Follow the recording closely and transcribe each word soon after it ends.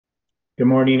Good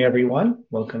morning, everyone.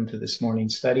 Welcome to this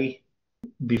morning's study.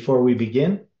 Before we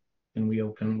begin, and we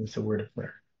open with a word of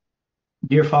prayer.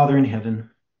 Dear Father in heaven,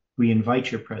 we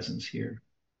invite your presence here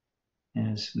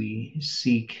as we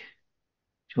seek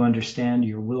to understand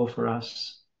your will for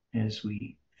us, as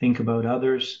we think about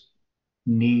others,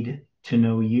 need to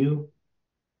know you,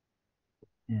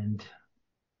 and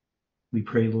we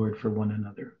pray, Lord, for one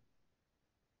another.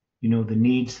 You know the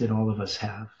needs that all of us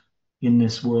have in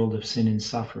this world of sin and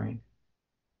suffering.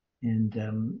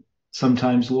 And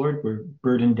sometimes, Lord, we're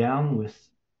burdened down with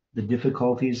the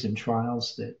difficulties and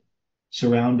trials that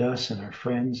surround us and our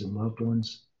friends and loved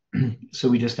ones. So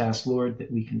we just ask, Lord,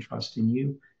 that we can trust in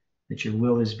you, that your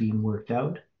will is being worked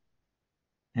out,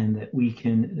 and that we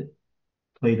can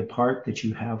play the part that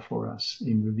you have for us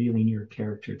in revealing your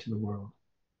character to the world.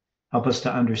 Help us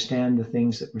to understand the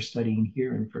things that we're studying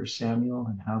here in 1 Samuel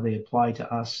and how they apply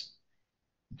to us,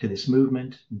 to this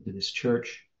movement, and to this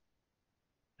church.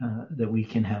 That we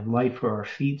can have light for our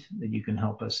feet, that you can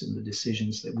help us in the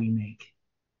decisions that we make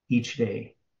each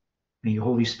day. May your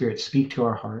Holy Spirit speak to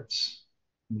our hearts.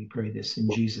 We pray this in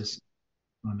Jesus.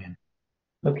 Amen.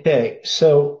 Okay,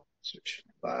 so switch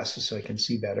glasses so I can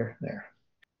see better there.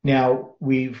 Now,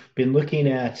 we've been looking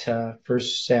at 1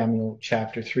 Samuel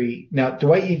chapter 3. Now,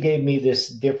 Dwight, you gave me this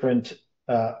different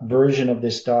version of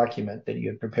this document that you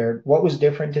had prepared. What was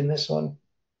different in this one?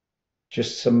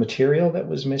 Just some material that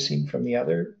was missing from the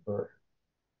other, or?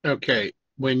 Okay,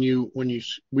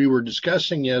 we were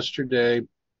discussing yesterday,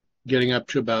 getting up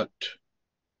to about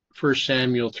 1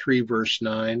 Samuel 3 verse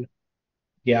 9,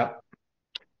 Yeah.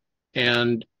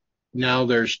 and now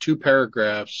there's two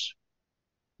paragraphs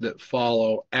that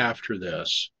follow after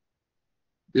this.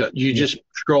 Yeah, you Yeah. just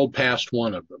scrolled past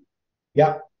one of them.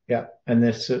 Yeah, yeah. And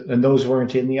those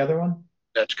weren't in the other one?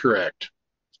 That's correct.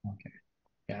 Okay.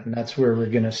 Yeah, and that's where we're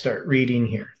going to start reading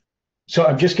here. So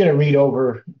I'm just going to read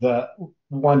over the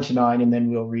 1 to 9, and then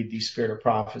we'll read these spirit of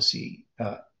prophecy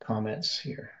comments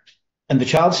here. And the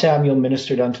child Samuel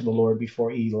ministered unto the Lord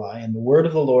before Eli, and the word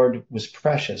of the Lord was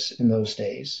precious in those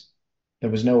days. There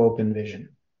was no open vision.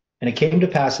 And it came to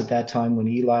pass at that time when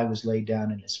Eli was laid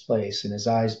down in his place, and his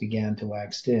eyes began to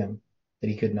wax dim, that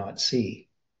he could not see.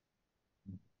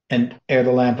 And ere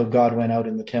the lamp of God went out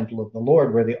in the temple of the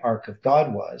Lord, where the ark of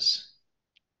God was,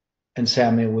 and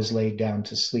Samuel was laid down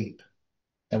to sleep.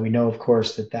 And we know, of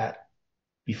course, that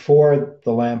before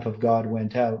the lamp of God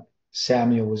went out,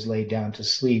 Samuel was laid down to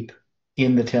sleep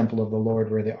in the temple of the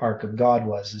Lord, where the ark of God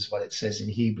was, is what it says in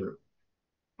Hebrew.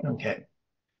 Okay.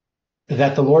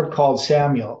 That the Lord called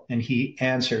Samuel, and he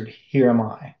answered, Here am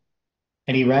I.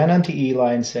 And he ran unto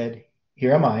Eli and said,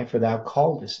 Here am I, for thou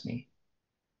calledest me.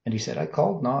 And he said, I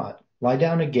called not. Lie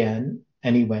down again.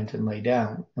 And he went and lay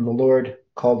down. And the Lord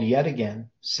called yet again,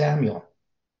 Samuel.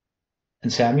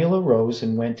 And Samuel arose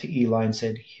and went to Eli and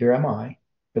said, Here am I,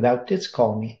 for thou didst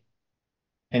call me.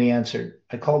 And he answered,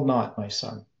 I called not, my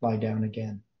son. Lie down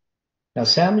again. Now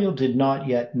Samuel did not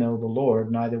yet know the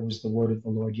Lord, neither was the word of the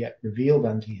Lord yet revealed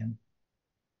unto him.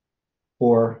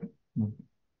 Or,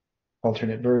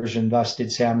 alternate version, thus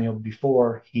did Samuel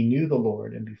before he knew the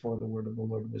Lord, and before the word of the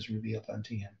Lord was revealed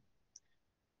unto him.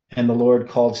 And the Lord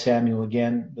called Samuel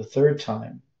again the third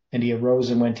time, and he arose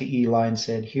and went to Eli and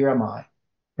said, Here am I,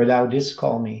 for thou didst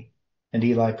call me. And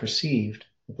Eli perceived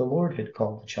that the Lord had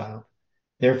called the child.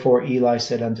 Therefore Eli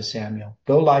said unto Samuel,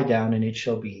 Go lie down, and it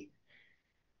shall be,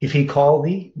 if he call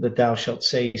thee, that thou shalt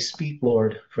say, Speak,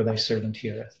 Lord, for thy servant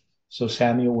heareth. So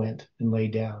Samuel went and lay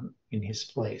down in his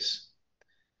place.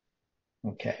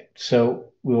 Okay,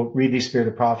 so we'll read these spirit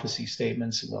of prophecy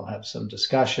statements, and we'll have some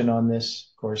discussion on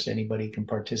this. Of course, anybody can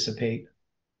participate.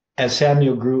 As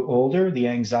Samuel grew older, the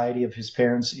anxiety of his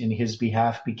parents in his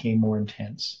behalf became more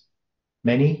intense.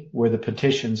 Many were the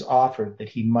petitions offered that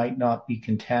he might not be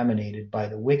contaminated by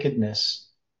the wickedness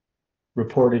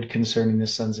reported concerning the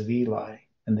sons of Eli.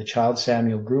 And the child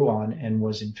Samuel grew on and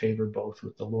was in favor both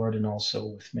with the Lord and also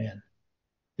with men.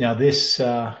 Now this,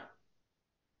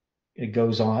 it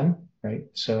goes on, right?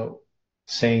 So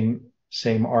same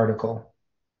article,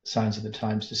 Signs of the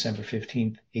Times, December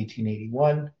 15th,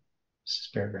 1881. This is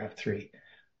paragraph 3.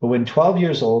 But when 12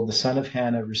 years old, the son of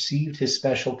Hannah received his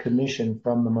special commission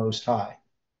from the Most High.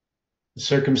 The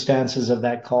circumstances of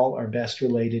that call are best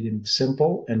related in the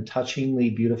simple and touchingly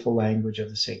beautiful language of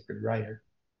the sacred writer.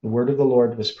 The word of the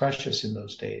Lord was precious in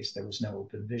those days. There was no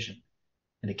open vision.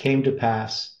 And it came to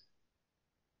pass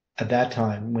at that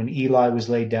time, when Eli was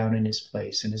laid down in his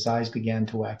place, and his eyes began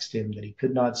to wax dim, that he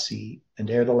could not see, and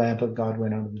ere the lamp of God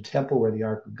went out of the temple where the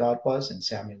ark of God was, and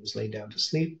Samuel was laid down to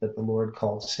sleep, that the Lord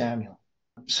called Samuel.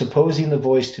 Supposing the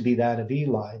voice to be that of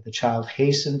Eli, the child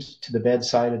hastened to the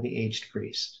bedside of the aged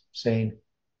priest, saying,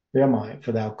 Here am I,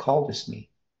 for thou calledest me.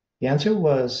 The answer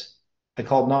was, I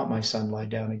called not, my son, lie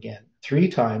down again. 3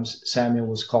 times Samuel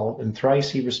was called, and thrice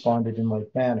he responded in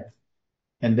like manner.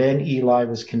 And then Eli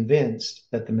was convinced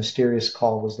that the mysterious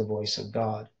call was the voice of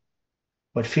God.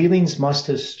 What feelings must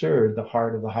have stirred the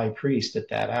heart of the high priest at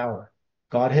that hour?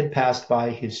 God had passed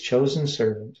by his chosen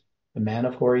servant, the man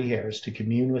of hoary hairs, to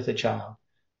commune with a child.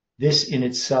 This in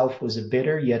itself was a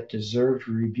bitter yet deserved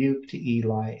rebuke to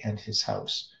Eli and his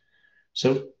house.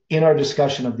 So in our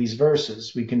discussion of these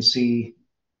verses, we can see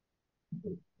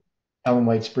Ellen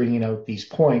White's bringing out these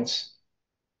points,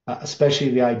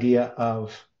 especially the idea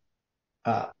of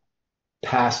uh,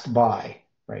 passed by,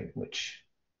 right? Which,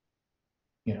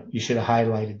 you should have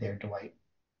highlighted there, Dwight.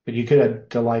 But you could have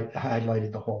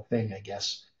highlighted the whole thing, I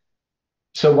guess.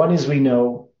 So one is we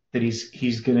know that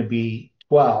he's going to be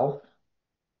 12,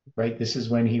 right? This is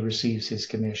when he receives his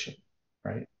commission,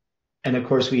 right? And of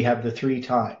course, we have the 3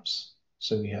 times.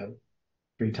 So we have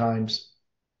 3 times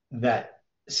that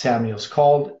Samuel's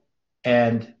called,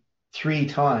 and 3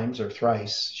 times or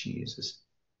thrice, she uses,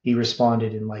 he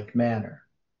responded in like manner.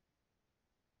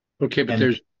 Okay, but And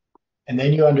there's and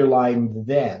then you underline the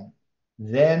then.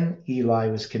 Then Eli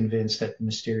was convinced that the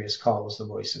mysterious call was the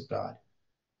voice of God.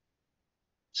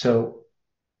 So,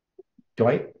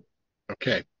 Dwight?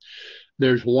 okay.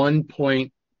 There's one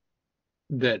point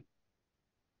that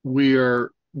we're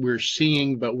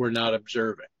seeing, but we're not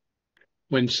observing.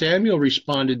 When Samuel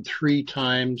responded 3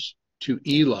 times to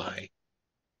Eli,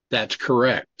 that's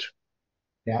correct.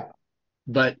 Yeah.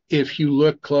 But if you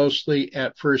look closely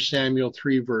at 1 Samuel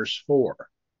 3, verse 4,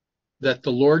 that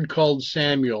the Lord called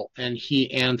Samuel and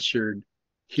he answered,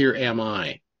 here am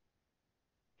I.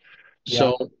 Yeah.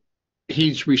 So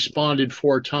he's responded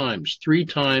 4 times, 3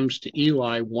 times to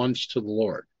Eli, once to the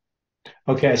Lord.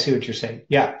 Okay, I see what you're saying.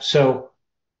 Yeah. So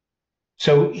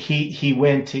he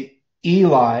went to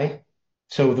Eli.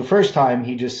 So the first time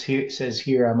he just says,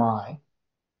 "Here am I,"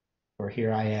 or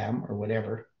 "Here I am," or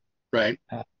whatever. Right.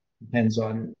 Depends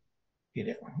on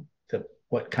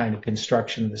what kind of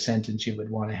construction of the sentence you would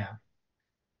want to have.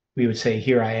 We would say,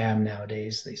 "Here I am"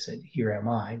 nowadays. They said, "Here am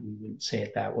I." We wouldn't say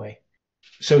it that way.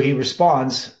 So he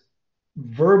responds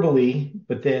verbally,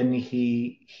 but then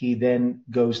he then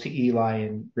goes to Eli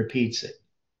and repeats it.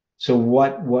 So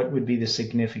what would be the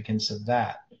significance of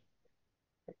that?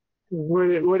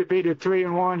 Would it be the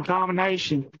 3-in-1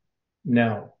 combination?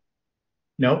 No,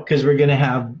 no, because we're going to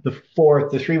have the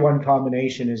 3-1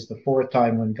 combination is the fourth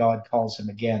time when God calls him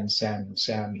again, Samuel,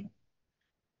 Samuel,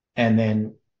 and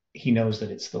then he knows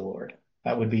that it's the Lord.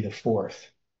 That would be the fourth.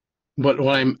 But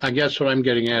I guess what I'm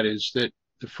getting at is that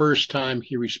the first time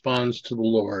he responds to the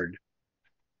Lord,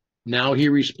 now he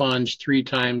responds 3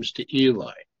 times to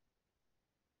Eli.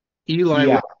 Eli,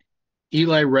 Yeah.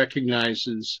 Eli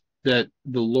recognizes that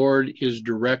the Lord is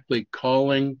directly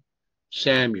calling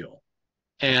Samuel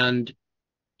and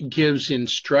gives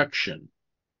instruction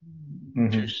to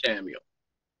Mm-hmm. Samuel.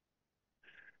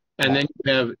 And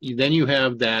Yeah. then you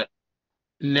have that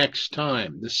next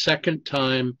time, the second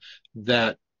time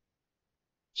that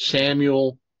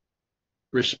Samuel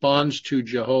responds to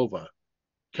Jehovah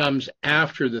comes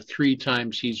after the 3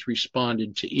 times he's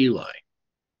responded to Eli.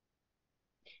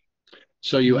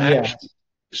 So Yeah.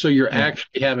 you're Yeah.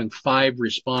 actually having 5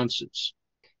 responses.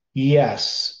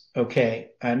 Yes.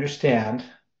 Okay. I understand.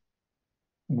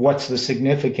 What's the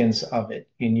significance of it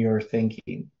in your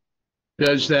thinking?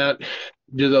 Does that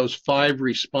do those 5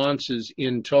 responses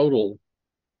in total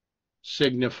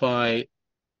signify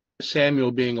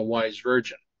Samuel being a wise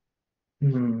virgin?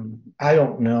 I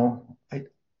don't know.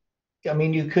 I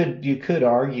mean, you could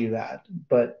argue that,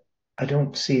 but I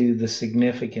don't see the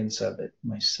significance of it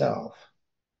myself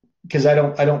because I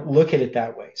don't look at it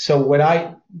that way. So what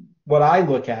I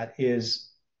look at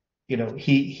is,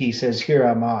 he says, "Here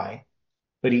am I,"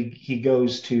 but he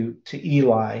goes to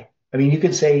Eli. I mean, you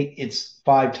could say it's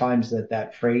 5 times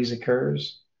that phrase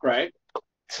occurs. Right.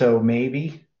 So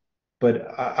maybe, but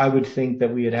I would think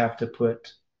that we would have to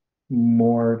put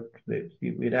more.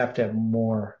 We'd have to have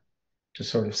more to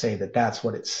sort of say that that's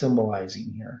what it's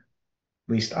symbolizing here.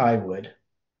 At least I would.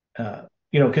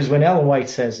 Because when Ellen White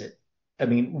says it, I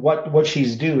mean, what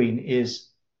she's doing is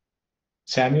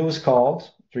Samuel was called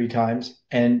 3 times,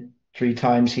 and 3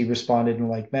 times he responded in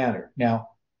like manner. Now,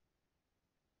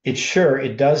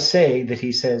 it does say that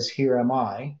he says, "Here am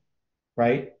I,"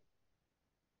 right?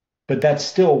 But that's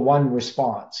still one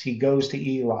response. He goes to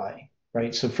Eli,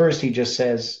 right? So first he just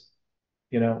says,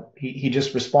 he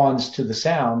just responds to the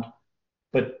sound,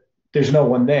 but there's no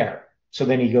one there. So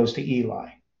then he goes to Eli,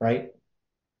 right?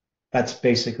 That's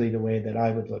basically the way that I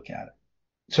would look at it.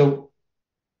 So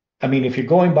I mean, if you're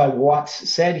going by what's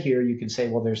said here, you can say,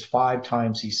 well, there's 5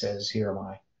 times he says, here am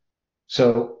I.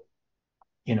 So,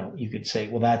 you could say,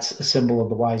 well, that's a symbol of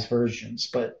the wise virgins,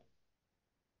 but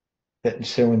that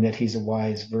showing that he's a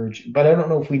wise virgin. But I don't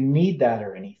know if we need that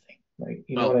or anything. Like,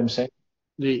 you know Well, what I'm saying?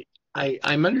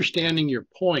 I'm understanding your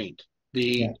point.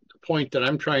 Yeah. The point that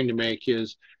I'm trying to make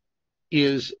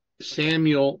is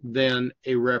Samuel then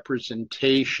a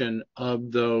representation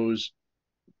of those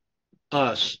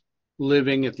us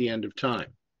living at the end of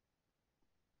time?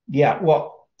 Yeah.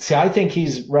 Well, see, I think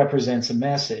he represents a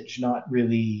message, not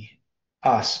really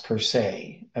us per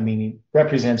se. I mean, he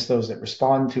represents those that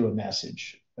respond to a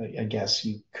message, I guess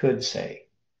you could say.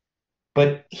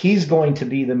 But he's going to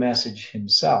be the message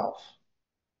himself.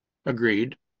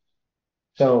 Agreed.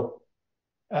 So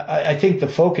I think the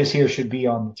focus here should be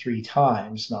on the 3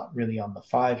 times, not really on the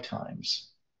 5 times.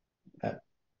 Uh,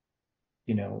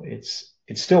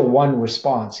 it's still one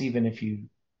response, even if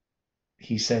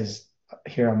he says,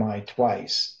 "Here am I"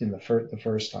 twice in the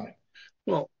first time.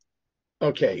 Well,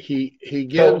 okay. He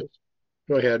gives. So,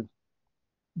 Go ahead.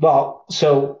 well,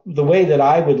 so the way that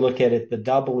I would look at it, the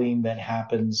doubling that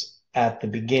happens at the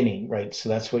beginning, right? So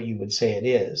that's what you would say it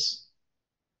is.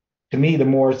 To me, the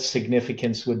more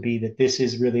significance would be that this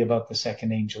is really about the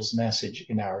second angel's message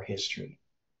in our history.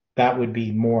 That would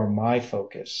be more my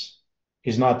focus,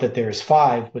 is not that there's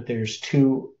 5, but there's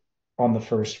 2 on the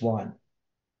first one.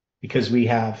 Because we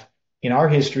have in our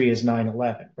history is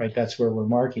 9/11, right? That's where we're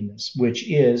marking this, which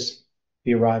is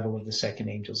the arrival of the second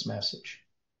angel's message.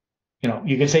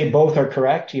 You could say both are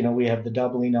correct. We have the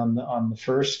doubling on the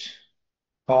first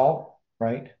call,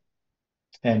 right?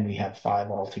 And we have 5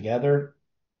 altogether.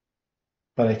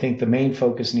 But I think the main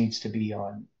focus needs to be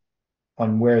on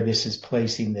where this is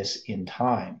placing this in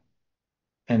time.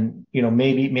 And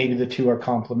maybe the 2 are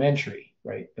complementary,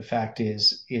 right? The fact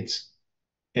is it's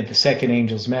at the second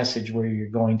angel's message where you're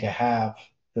going to have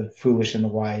the foolish and the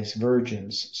wise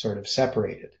virgins sort of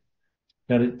separated.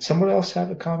 Now, did someone else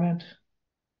have a comment?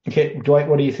 Okay, Dwight,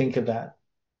 what do you think of that?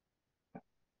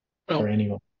 Or Well,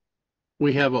 anyone?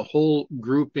 we have a whole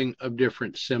grouping of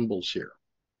different symbols here.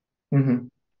 Mm-hmm.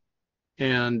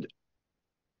 And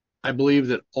I believe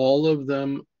that all of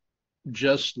them,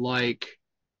 just like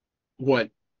what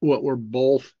we're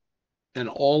both and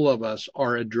all of us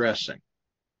are addressing.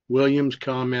 William's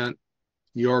comment,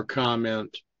 your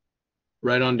comment,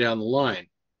 right on down the line.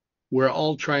 We're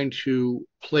all trying to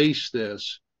place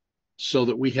this so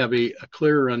that we have a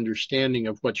clearer understanding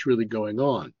of what's really going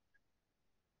on.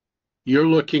 You're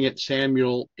looking at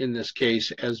Samuel in this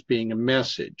case as being a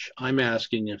message. I'm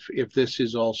asking if this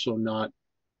is also not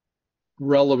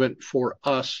relevant for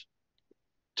us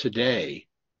today,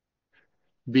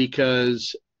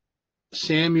 because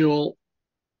Samuel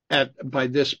by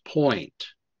this point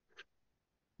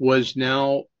was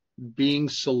now being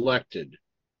selected,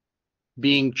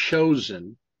 being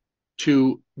chosen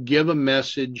to give a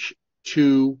message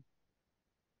to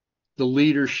the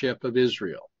leadership of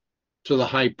Israel, to the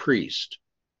high priest.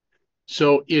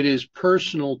 So it is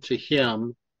personal to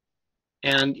him,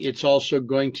 and it's also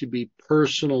going to be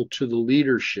personal to the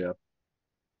leadership,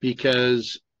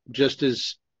 because just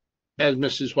as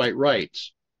Mrs. White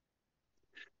writes,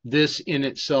 this in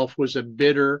itself was a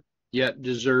bitter yet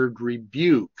deserved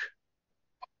rebuke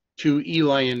to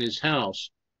Eli and his house,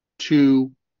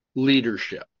 to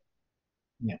leadership.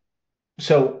 Yeah.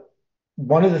 So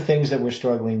one of the things that we're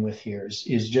struggling with here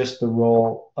is just the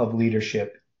role of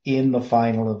leadership in the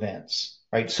final events,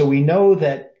 right? So we know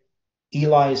that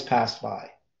Eli has passed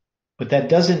by, but that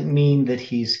doesn't mean that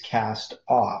he's cast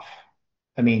off.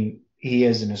 I mean, he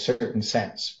is in a certain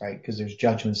sense, right? Because there's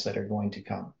judgments that are going to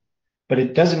come. But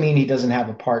it doesn't mean he doesn't have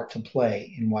a part to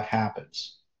play in what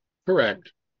happens,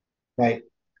 Correct. right?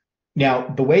 Now,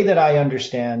 the way that I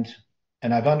understand,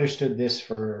 and I've understood this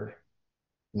for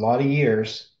a lot of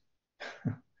years,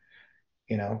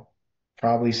 you know,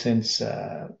 probably since,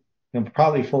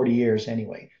 probably 40 years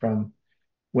anyway, from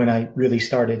when I really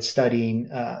started studying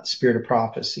spirit of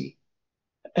prophecy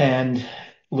and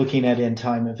looking at end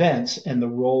time events and the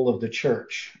role of the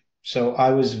church. So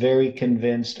I was very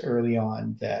convinced early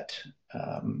on that,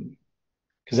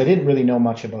 because I didn't really know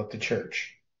much about the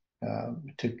church.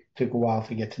 It took a while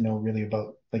to get to know really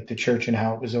about like the church and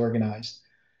how it was organized.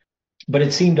 But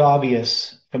it seemed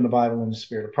obvious from the Bible and the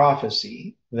spirit of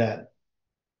prophecy that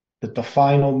the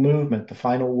final movement, the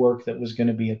final work that was going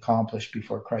to be accomplished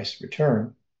before Christ's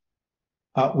return,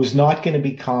 was not going to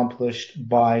be accomplished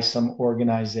by some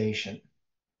organization,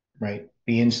 right?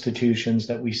 The institutions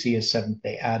that we see as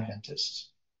Seventh-day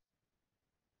Adventists.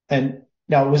 And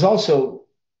now it was also,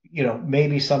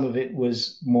 maybe some of it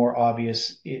was more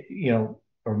obvious,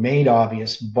 or made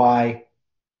obvious by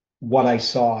what I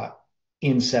saw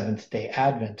in Seventh-day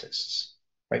Adventists,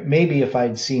 right? Maybe if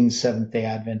I'd seen Seventh-day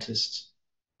Adventists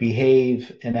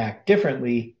behave and act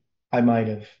differently, I might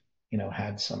have,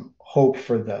 had some hope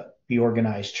for the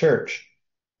organized church.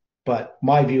 But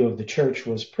my view of the church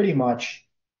was pretty much,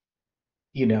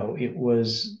 it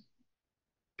was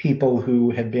people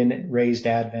who had been raised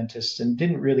Adventists and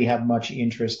didn't really have much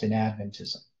interest in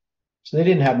Adventism. So they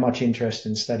didn't have much interest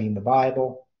in studying the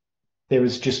Bible. There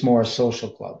was just more a social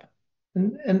club.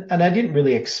 And I didn't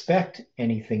really expect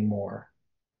anything more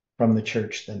from the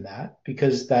church than that,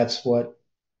 because that's what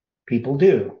people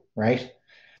do, right?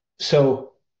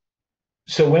 So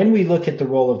when we look at the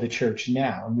role of the church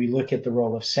now, and we look at the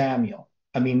role of Samuel,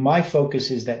 I mean, my focus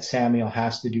is that Samuel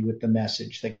has to do with the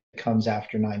message that comes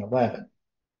after 9/11.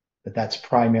 But that's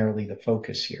primarily the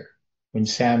focus here when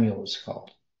Samuel is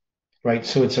called, right?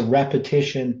 So it's a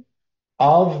repetition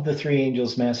of the three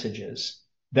angels' messages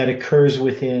that occurs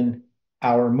within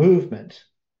our movement,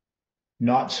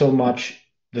 not so much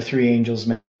the three angels'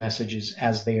 messages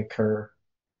as they occur,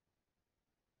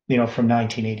 from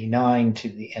 1989 to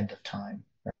the end of time,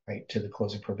 right, to the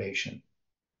close of probation.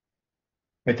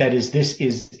 But that is, this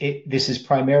is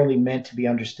primarily meant to be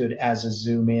understood as a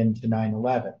zoom in to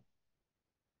 9/11.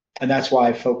 And that's why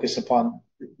I focus upon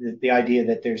the idea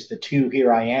that there's the two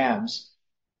here I ams,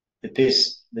 that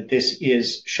this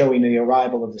is showing the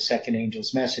arrival of the second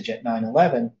angel's message at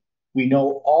 9/11. We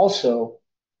know also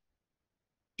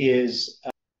is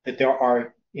that there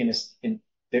are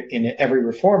in every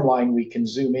reform line, we can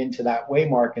zoom into that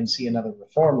waymark and see another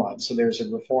reform line. So there's a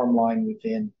reform line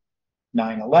within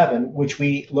 9/11, which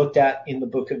we looked at in the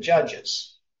book of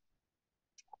Judges,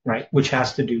 right, which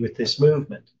has to do with this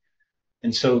movement.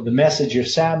 And so the message of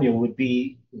Samuel would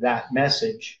be that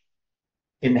message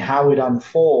in how it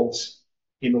unfolds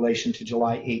in relation to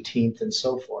July 18th and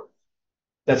so forth.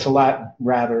 That's a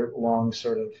rather long,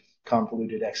 sort of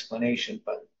convoluted explanation,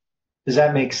 but does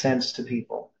that make sense to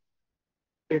people?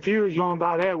 If you was going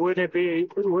by that, wouldn't it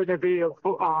be a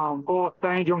fourth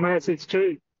angel message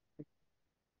too?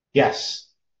 Yes.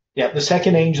 Yeah, the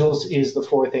second angel's is the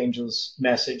fourth angel's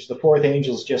message. The fourth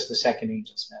angel's just the second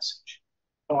angel's message.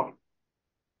 Oh.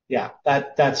 Yeah,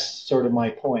 that's sort of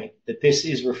my point, that this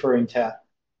is referring to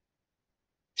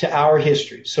our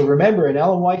history. So remember, in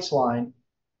Ellen White's line,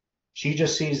 she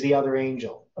just sees the other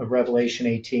angel of Revelation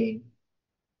 18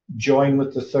 join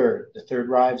with the third. The third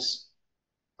arrives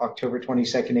October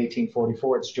 22nd,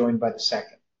 1844. It's joined by the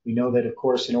second. We know that, of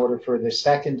course, in order for the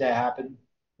second to happen,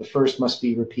 the first must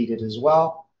be repeated as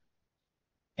well.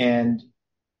 And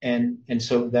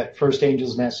so that first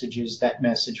angel's message is that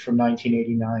message from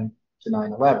 1989 to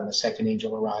 9/11. The second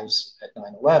angel arrives at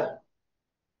 9/11.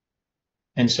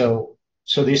 And so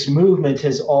this movement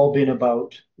has all been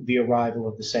about the arrival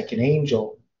of the second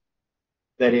angel.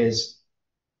 That is,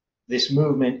 this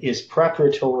movement is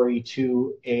preparatory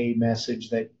to a message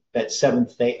that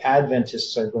Seventh-day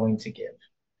Adventists are going to give,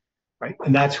 right?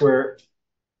 And that's where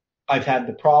I've had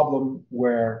the problem,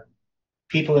 where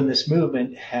people in this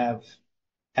movement have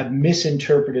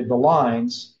misinterpreted the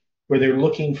lines, where they're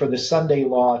looking for the Sunday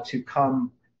law to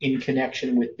come in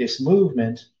connection with this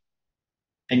movement,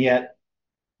 and yet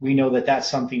we know that that's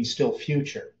something still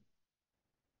future,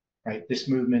 right? This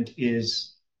movement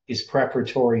is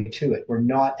preparatory to it. We're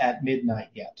not at midnight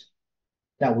yet.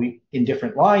 Now, in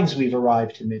different lines, we've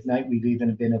arrived to midnight. We've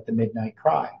even been at the midnight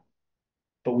cry,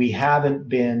 but we haven't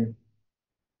been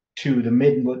to the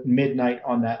midnight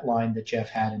on that line that Jeff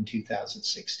had in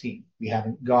 2016. We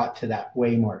haven't got to that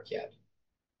waymark yet.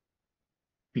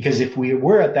 Because if we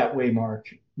were at that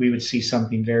waymark, we would see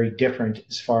something very different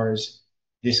as far as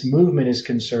this movement is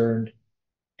concerned.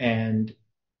 And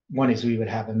one is, we would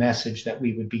have a message that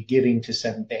we would be giving to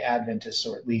Seventh-day Adventists,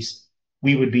 or at least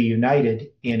we would be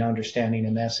united in understanding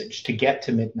a message to get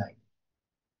to midnight.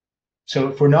 So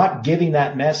if we're not giving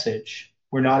that message,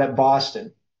 we're not at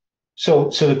Boston. So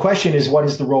the question is, what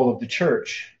is the role of the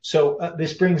church? So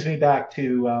this brings me back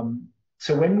to,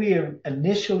 so when we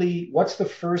initially, what's the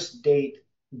first date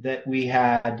that we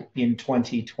had in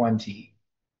 2020?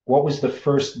 What was the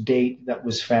first date that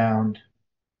was found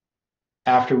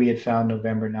after we had found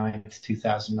November 9th,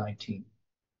 2019?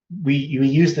 We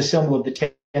used the symbol of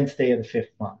the 10th day of the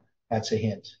fifth month. That's a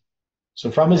hint. So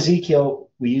from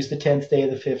Ezekiel, we used the 10th day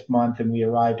of the fifth month, and we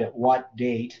arrived at what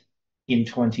date in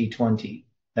 2020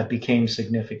 that became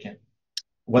significant? It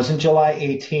wasn't July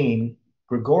 18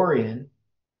 Gregorian.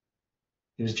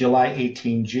 It was July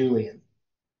 18 Julian,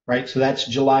 right? So that's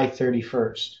July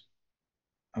 31st.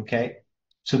 Okay.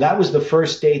 So that was the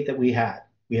first date that we had.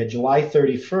 We had July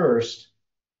 31st,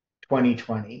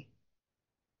 2020,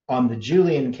 on the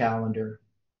Julian calendar,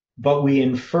 but we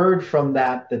inferred from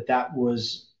that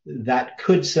that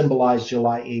could symbolize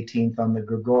July 18th on the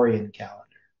Gregorian calendar.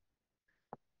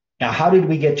 Now, how did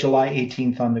we get July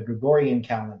 18th on the Gregorian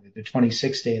calendar, the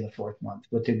 26th day of the fourth month?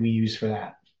 What did we use for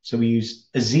that? So we used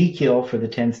Ezekiel for the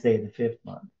 10th day of the fifth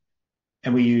month,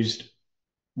 and we used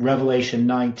Revelation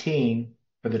 19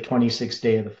 for the 26th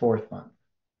day of the fourth month,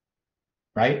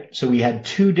 right? So we had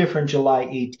two different July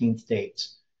 18th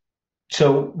dates.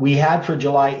 So we had for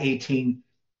July 18th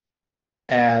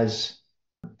as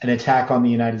an attack on the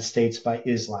United States by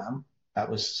Islam. That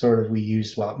was sort of, we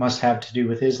used, well, it must have to do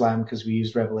with Islam because we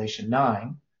used Revelation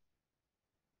 9.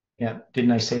 Yeah,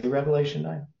 didn't I say Revelation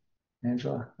 9,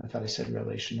 Angela? I thought I said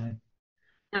Revelation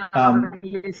 9.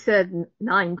 You said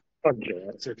 9. On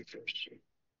July 31st.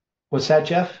 What's that,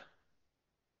 Jeff?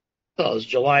 Oh, it was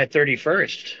July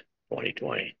 31st,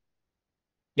 2020.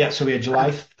 Yeah, so we had July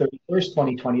 31st,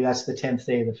 2020. That's the 10th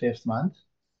day of the fifth month.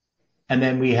 And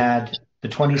then we had the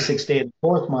 26th day of the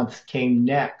fourth month came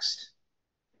next,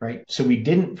 right? So we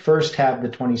didn't first have the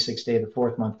 26th day of the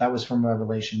fourth month. That was from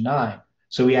Revelation 9.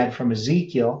 So we had from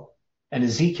Ezekiel, and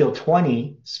Ezekiel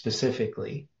 20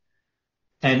 specifically.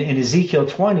 And in Ezekiel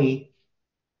 20,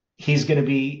 he's going to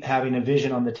be having a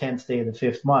vision on the 10th day of the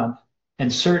fifth month,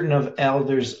 and certain of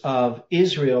elders of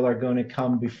Israel are going to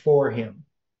come before him,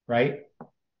 right?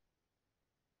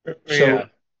 Yeah, So,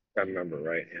 I remember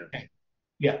right. Yeah.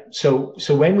 yeah. So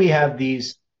when we have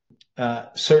these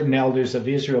certain elders of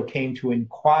Israel came to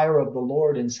inquire of the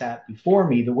Lord and sat before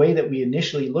me, the way that we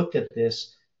initially looked at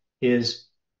this is,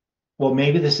 well,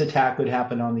 maybe this attack would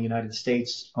happen on the United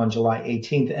States on July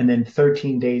 18th, and then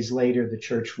 13 days later, the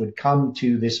church would come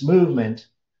to this movement,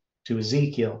 to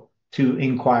Ezekiel, to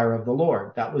inquire of the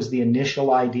Lord. That was the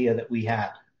initial idea that we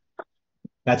had.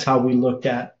 That's how we looked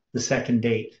at the second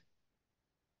date.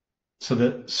 So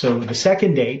the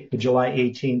second date, the July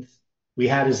 18th, we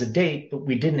had as a date, but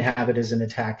we didn't have it as an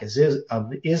attack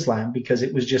of Islam because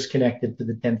it was just connected to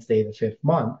the 10th day of the fifth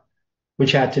month,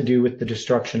 which had to do with the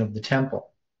destruction of the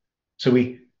temple. So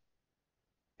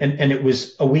and it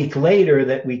was a week later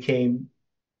that we came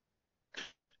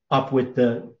up with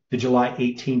the July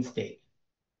 18th date.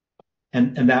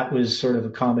 And that was sort of a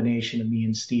combination of me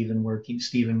and Stephen working.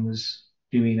 Stephen was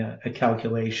doing a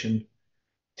calculation,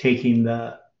 taking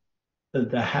the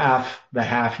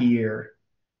half year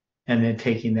and then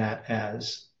taking that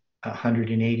as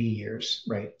 180 years,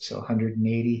 right? So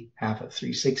 180, half of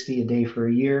 360 a day for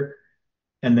a year,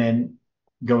 and then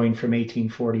going from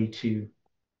 1840 to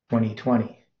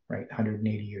 2020, right?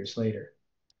 180 years later.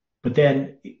 But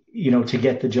then, to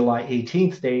get the July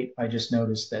 18th date, I just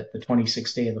noticed that the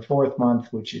 26th day of the fourth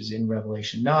month, which is in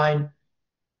Revelation 9,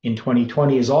 in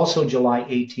 2020 is also July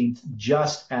 18th,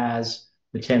 just as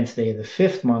the 10th day of the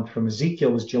fifth month from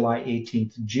Ezekiel was July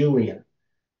 18th Julian,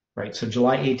 right? So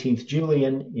July 18th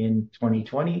Julian in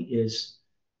 2020 is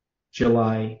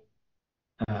July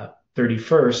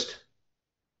 31st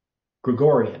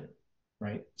Gregorian,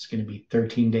 right? It's going to be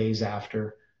 13 days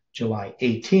after July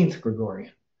 18th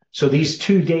Gregorian. So these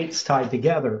two dates tied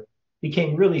together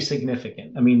became really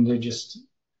significant. I mean, they're just,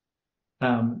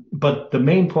 but the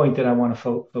main point that I want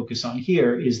to focus on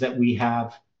here is that we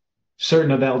have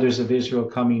certain of elders of Israel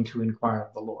coming to inquire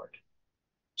of the Lord.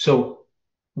 So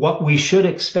what we should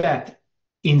expect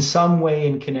in some way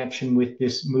in connection with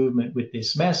this movement, with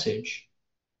this message,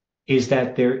 is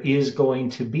that there is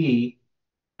going to be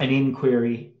an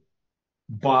inquiry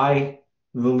by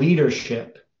the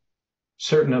leadership,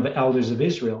 certain of elders of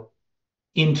Israel,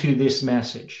 into this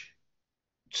message.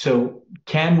 So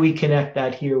can we connect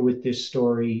that here with this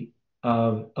story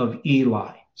of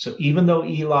Eli? So even though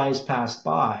Eli has passed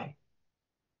by,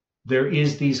 there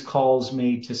is these calls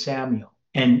made to Samuel,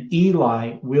 and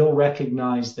Eli will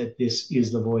recognize that this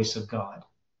is the voice of God.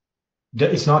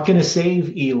 It's not going to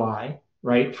save Eli,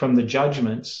 right, from the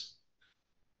judgments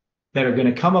that are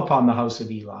going to come upon the house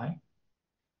of Eli,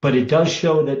 but it does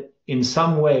show that in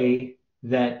some way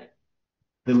that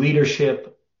the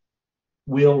leadership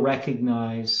will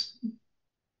recognize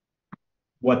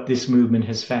what this movement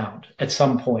has found at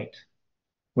some point,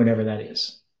 whenever that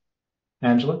is.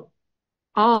 Angela?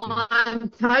 Oh, I'm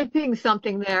typing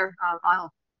something there.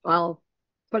 I'll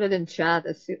put it in chat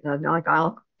as soon like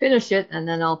I'll finish it and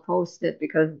then I'll post it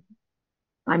because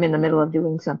I'm in the middle of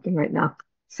doing something right now.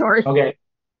 Sorry.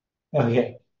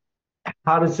 Okay.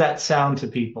 How does that sound to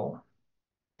people?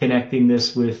 Connecting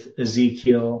this with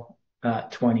Ezekiel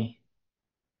 20.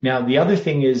 Now, the other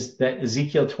thing is that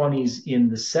Ezekiel 20 is in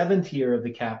the 7th year of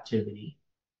the captivity,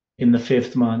 in the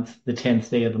 5th month, the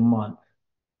 10th day of the month.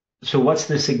 So what's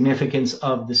the significance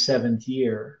of the 7th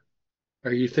year?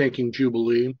 Are you thinking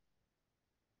Jubilee?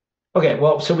 Okay,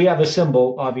 well, so we have a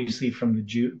symbol, obviously, from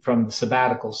the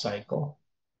sabbatical cycle,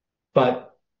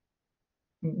 but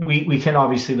we can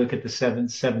obviously look at the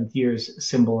seventh year's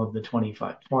symbol of the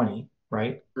 2520,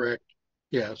 right? Correct.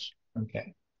 Yes.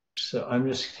 Okay, so I'm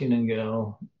just gonna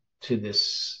go to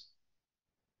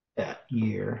that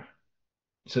year.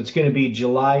 So it's going to be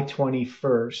July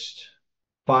 21st,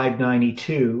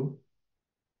 592,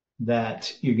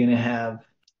 that you're going to have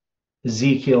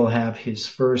Ezekiel have his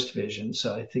first vision.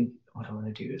 So I think what I'm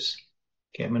going to do is,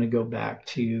 okay, I'm going to go back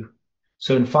to,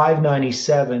 so in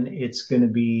 597, it's going to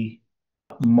be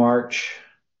March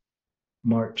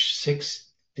 6th.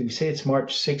 Did we say it's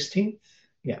March 16th?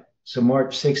 Yeah. So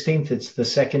March 16th, it's the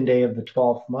second day of the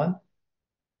 12th month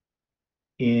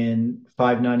in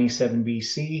 597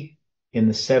 BC, in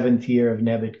the seventh year of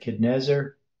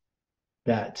Nebuchadnezzar,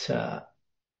 that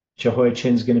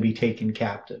Jehoiachin's going to be taken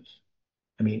captive.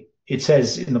 I mean, it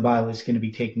says in the Bible he's going to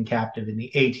be taken captive in the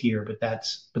eighth year, but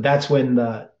that's when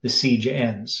the siege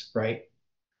ends, right?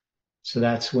 So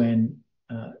that's when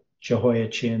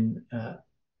Jehoiachin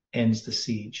ends the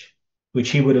siege, which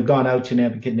he would have gone out to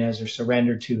Nebuchadnezzar,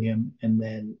 surrendered to him, and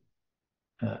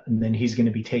then he's going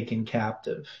to be taken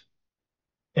captive.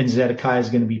 And Zedekiah is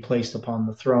going to be placed upon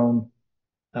the throne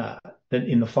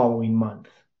in the following month.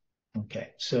 Okay,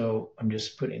 so I'm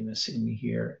just putting this in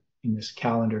here in this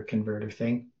calendar converter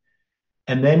thing.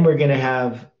 And then we're going to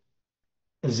have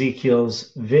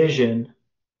Ezekiel's vision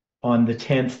on the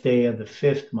 10th day of the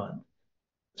fifth month.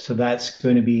 So that's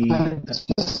going to be.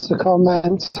 Just a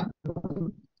comment.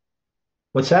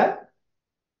 What's that,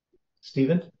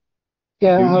 Stephen?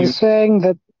 Yeah, I was saying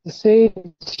that the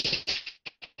siege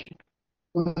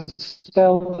was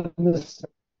still in this.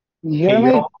 Can you hear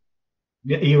me?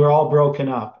 You were all broken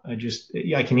up. I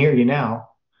can hear you now.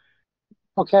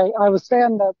 Okay, I was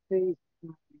saying that the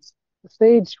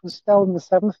siege was still in the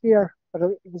seventh year, but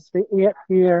it was the eighth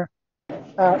year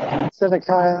that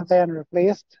Zedekiah then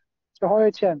replaced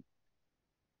Jehoiachin.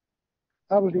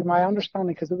 That would be my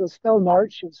understanding, because it was still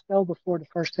March. It was still before the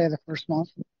first day of the first month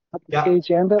that the siege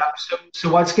ended.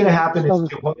 So what's going to happen is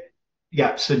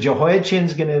so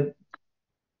Jehoiachin's going to,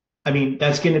 I mean,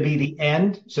 that's going to be the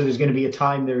end. So there's going to be a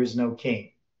time there is no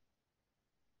king,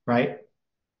 right?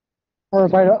 For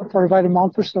about a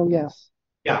month or so, yes.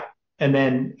 Yeah, and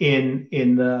then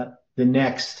in the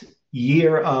next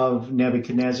year of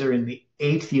Nebuchadnezzar, in the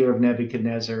eighth year of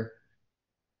Nebuchadnezzar,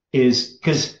 is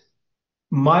because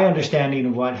my understanding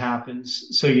of what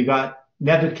happens. So you got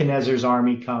Nebuchadnezzar's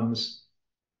army comes,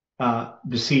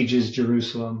 besieges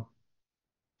Jerusalem.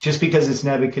 Just because it's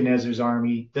Nebuchadnezzar's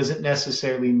army doesn't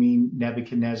necessarily mean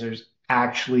Nebuchadnezzar's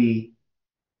actually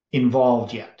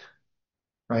involved yet,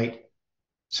 right?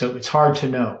 So it's hard to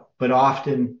know, but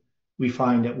often we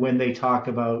find that when they talk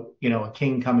about, a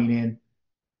king coming in,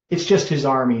 it's just his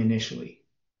army initially.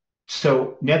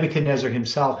 So Nebuchadnezzar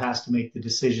himself has to make the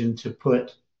decision to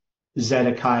put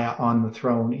Zedekiah on the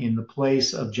throne in the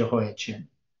place of Jehoiachin.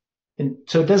 And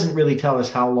so it doesn't really tell us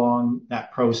how long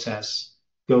that process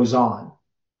goes on.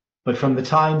 But from the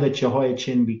time that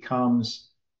Jehoiachin becomes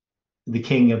the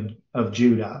king of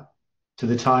Judah to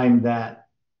the time that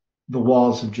the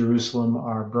walls of Jerusalem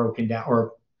are broken down,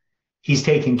 or he's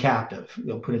taken captive,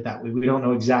 we'll put it that way. We don't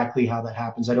know exactly how that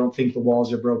happens. I don't think the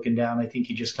walls are broken down. I think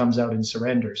he just comes out and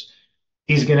surrenders.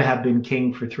 He's going to have been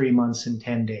king for 3 months and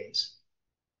 10 days.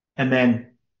 And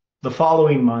then the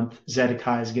following month,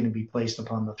 Zedekiah is going to be placed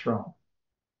upon the throne.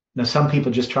 Now, some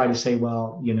people just try to say,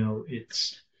 well,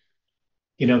 it's,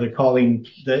 they're calling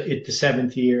it the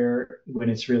seventh year when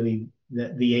it's really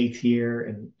the eighth year.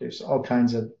 And there's all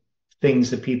kinds of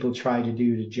things that people try to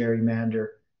do to gerrymander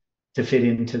to fit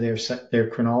into their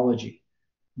chronology.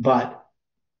 But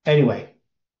anyway,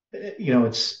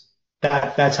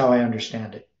 that's how I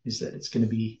understand it, is that it's going to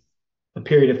be a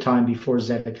period of time before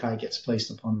Zedekiah gets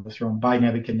placed upon the throne by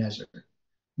Nebuchadnezzar. And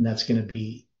that's going to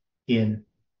be in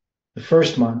the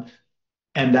first month.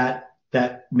 And that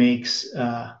makes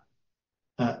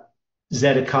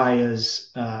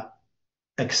Zedekiah's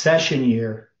accession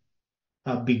year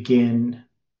begin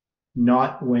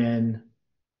not when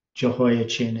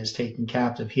Jehoiachin is taken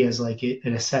captive. He has like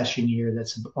an accession year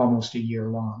that's almost a year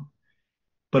long.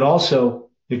 But also,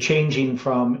 they're changing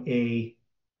from a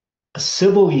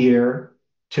civil year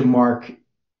to mark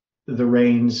the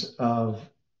reigns of,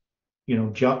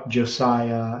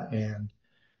 Josiah and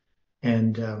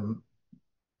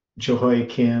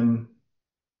Jehoiakim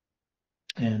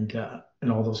and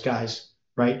all those guys,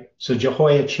 right? So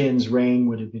Jehoiachin's reign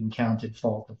would have been counted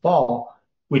fall to fall,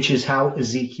 which is how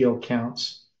Ezekiel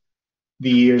counts the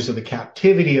years of the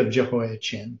captivity of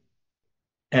Jehoiachin.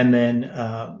 And then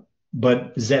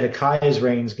but Zedekiah's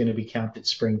reign is going to be counted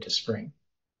spring to spring.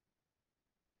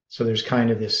 So there's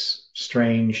kind of this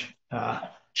strange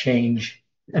change,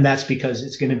 and that's because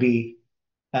it's going to be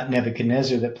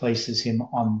Nebuchadnezzar that places him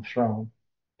on the throne,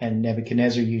 and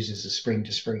Nebuchadnezzar uses a spring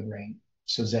to spring reign.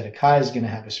 So Zedekiah is going to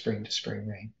have a spring to spring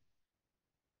reign,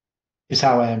 is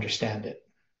how I understand it.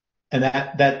 And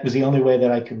that was the only way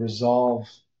that I could resolve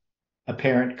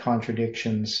apparent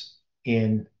contradictions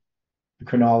in the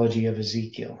chronology of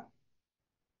Ezekiel,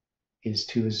 is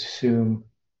to assume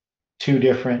two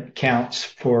different counts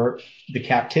for the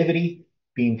captivity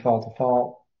being fall to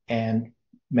fall and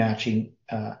matching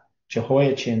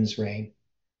Jehoiachin's reign,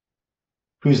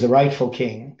 who's the rightful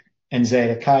king, and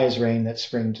Zedekiah's reign that's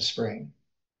spring to spring.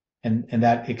 And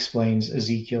that explains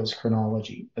Ezekiel's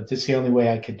chronology. But that's the only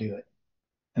way I could do it.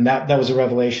 And that was a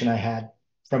revelation I had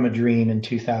from a dream in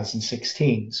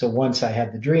 2016. So once I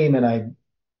had the dream and I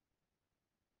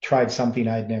tried something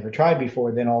I'd never tried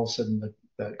before, then all of a sudden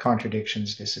the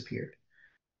contradictions disappeared.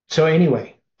 So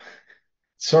anyway,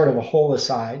 sort of a whole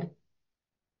aside.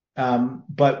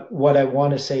 But what I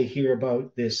want to say here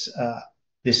about this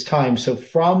time, so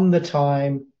from the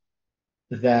time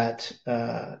that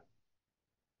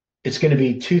it's going to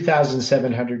be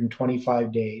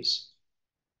 2,725 days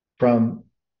from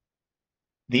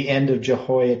the end of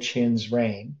Jehoiachin's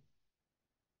reign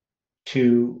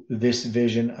to this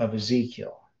vision of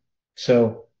Ezekiel.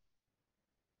 So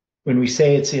when we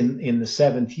say it's in the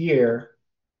seventh year,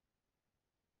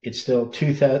 it's still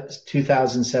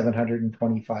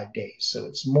 2,725 days. So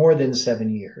it's more than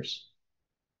 7 years,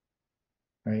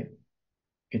 right?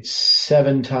 It's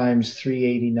 7 times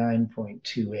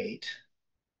 389.28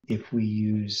 if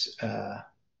we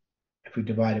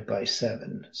divide it by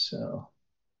 7. So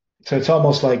it's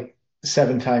almost like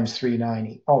 7 times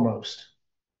 390, almost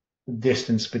the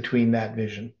distance between that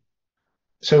vision.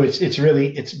 So it's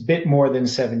a bit more than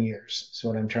 7 years, is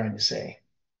what I'm trying to say.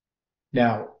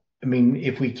 Now, I mean,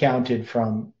 if we counted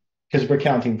because we're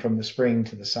counting from the spring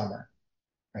to the summer,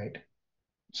 right?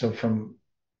 So from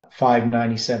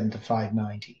 597 to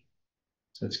 590.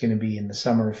 So it's going to be in the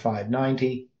summer of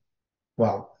 590.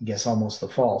 Well, I guess almost the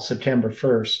fall, September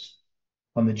 1st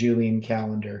on the Julian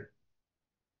calendar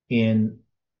in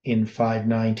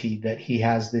 590 that he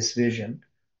has this vision,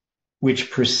 which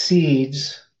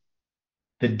precedes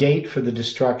the date for the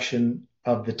destruction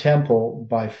of the temple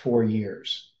by 4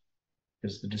 years,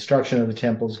 because the destruction of the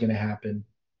temple is going to happen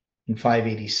in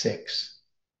 586.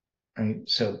 Right?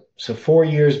 So 4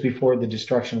 years before the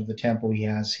destruction of the temple, he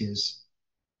has his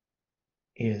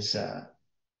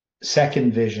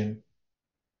second vision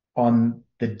on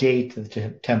the date that the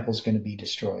temple is going to be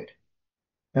destroyed.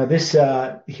 Now this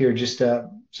here, just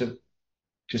go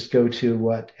to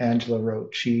what Angela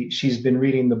wrote. She's been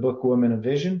reading the book Woman of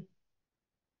Vision,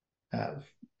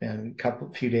 and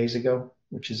a few days ago,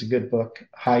 which is a good book.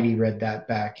 Heidi read that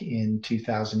back in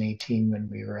 2018 when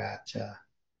we were at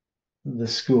the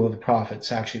School of the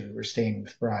Prophets. Actually, we were staying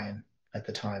with Brian at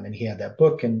the time, and he had that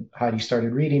book, and Heidi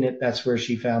started reading it. That's where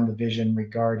she found the vision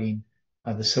regarding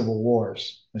the Civil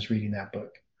Wars, was reading that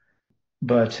book.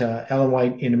 But Ellen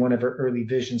White, in one of her early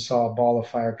visions, saw a ball of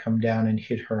fire come down and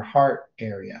hit her heart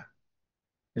area.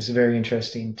 It's very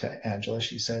interesting to Angela,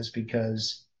 she says,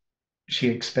 because she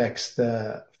expects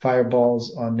the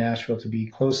fireballs on Nashville to be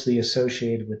closely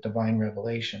associated with divine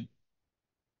revelation.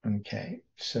 Okay,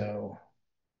 so,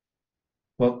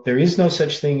 well, there is no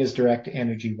such thing as direct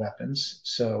energy weapons.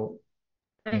 So,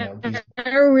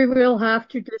 There we will have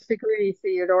to disagree,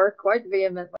 Theodore, quite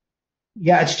vehemently.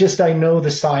 Yeah, it's just I know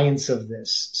the science of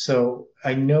this. So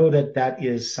I know that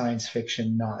is science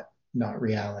fiction, not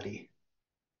reality.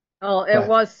 Oh, it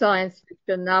was science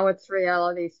fiction. Now it's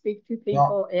reality. Speak to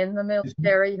people in the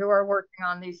military who are working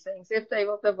on these things, if they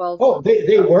will divulge. Oh,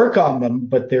 they work on them,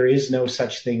 but there is no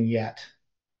such thing yet.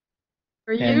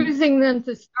 They're using them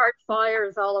to start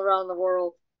fires all around the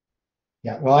world.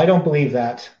 Yeah, well, I don't believe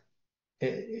that.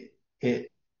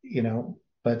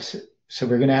 But so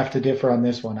we're going to have to differ on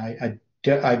this one.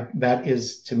 That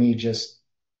is to me just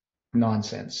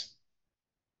nonsense.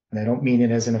 And I don't mean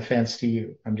it as an offense to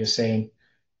you. I'm just saying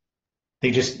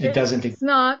it doesn't. It's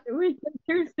not. We can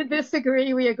choose to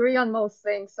disagree. We agree on most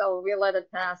things, so we'll let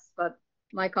it pass. But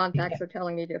my contacts are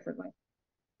telling me differently.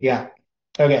 Yeah.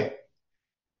 Okay.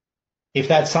 If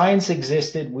that science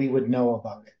existed, we would know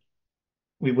about it.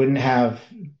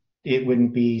 It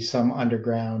wouldn't be some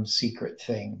underground secret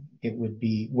thing. It would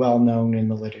be well known in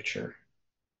the literature.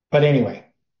 But anyway,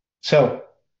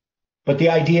 but the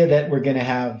idea that we're going to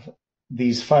have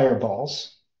these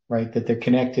fireballs, right, that they're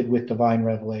connected with divine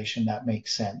revelation, that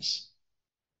makes sense,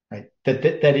 right? That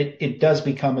it does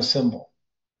become a symbol,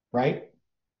 right?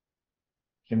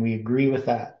 Can we agree with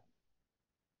that?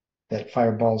 That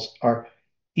fireballs are,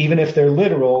 even if they're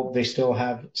literal, they still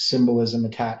have symbolism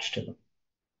attached to them.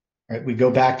 Right? We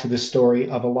go back to the story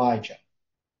of Elijah.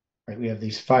 Right? We have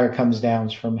these fire comes down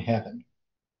from heaven.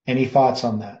 Any thoughts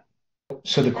on that?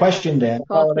 So the question then, It's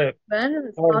possible then, and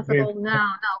it's How would it be? possible now.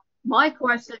 Now, my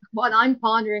question, what I'm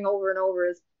pondering over and over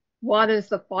is, what is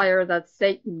the fire that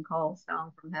Satan calls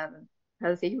down from heaven?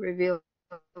 Has he revealed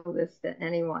this to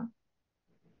anyone?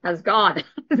 Has God,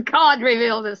 has God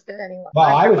revealed this to anyone?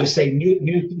 well, I would just say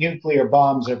nuclear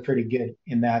bombs are pretty good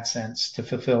in that sense to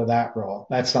fulfill that role.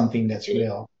 That's something that's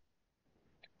real.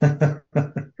 Could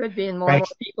be, and more and Right? more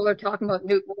people are talking about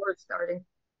nuke wars starting.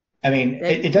 I mean,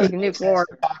 Big, it doesn't big make nuke sense war.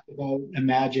 to talk about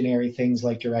imaginary things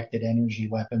like directed energy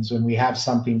weapons when we have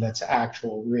something that's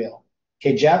actual real.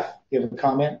 Okay, Jeff, you have a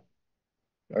comment?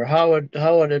 Or how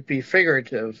would it be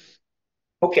figurative?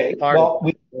 Okay, Part of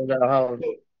well, how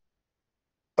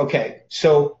okay,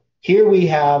 so here we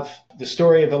have the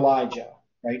story of Elijah,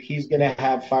 right? He's going to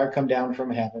have fire come down from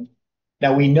heaven.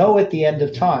 Now we know at the end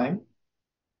of time,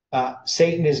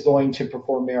 Satan is going to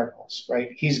perform miracles,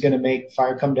 right? He's going to make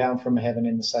fire come down from heaven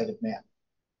in the sight of man,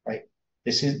 right?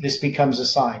 This becomes a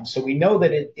sign. So we know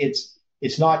that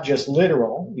it's not just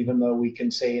literal, even though we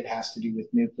can say it has to do with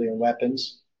nuclear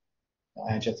weapons.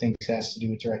 Elijah thinks it has to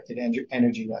do with directed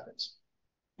energy weapons.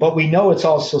 But we know it's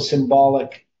also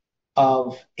symbolic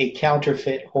of a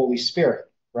counterfeit Holy Spirit,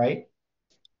 right?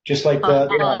 Just like the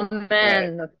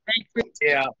Amen.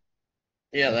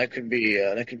 yeah, that could be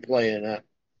that could play in that.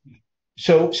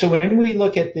 so when we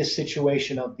look at this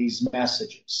situation of these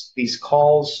messages, these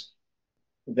calls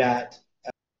that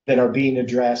are being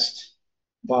addressed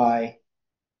by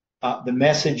the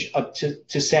message up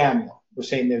to Samuel, we're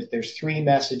saying there's three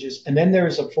messages, and then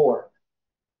there's a fourth.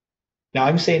 Now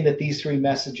I'm saying that these three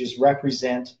messages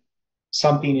represent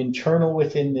something internal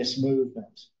within this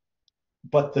movement.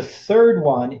 But the third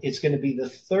one, it's going to be the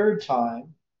third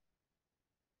time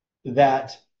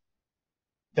that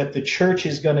the church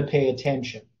is going to pay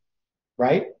attention,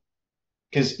 right?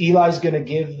 Because Eli's going to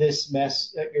give this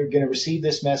you're going to receive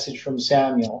this message from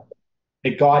Samuel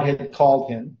that God had called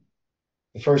him.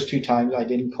 The first two times, I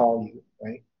didn't call you,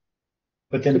 right?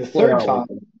 But then the third time,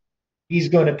 he's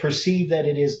going to perceive that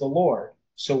it is the Lord.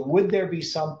 So would there be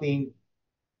something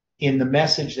in the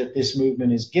message that this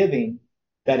movement is giving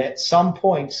that at some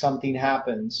point something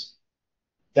happens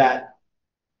that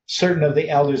certain of the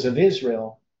elders of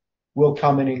Israel will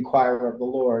come and inquire of the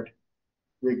Lord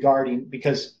regarding,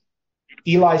 because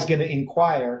Eli's going to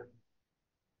inquire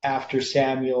after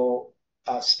Samuel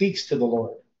speaks to the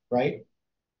Lord, right?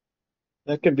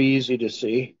 That could be easy to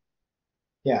see.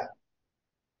 Yeah.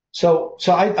 So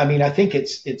I mean, I think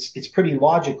it's pretty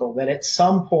logical that at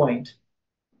some point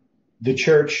the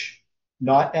church,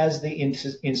 not as the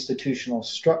institutional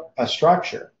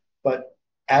structure, but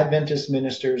Adventist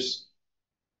ministers,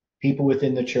 people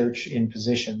within the church in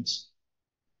positions,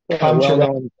 come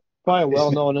to Probably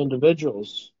well-known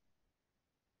individuals.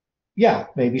 yeah,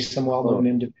 maybe some well-known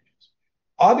individuals.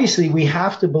 Obviously, we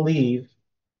have to believe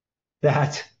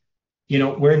that,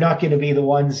 we're not going to be the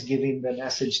ones giving the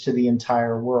message to the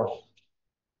entire world,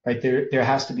 right? There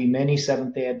has to be many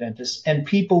Seventh-day Adventists and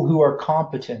people who are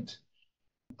competent,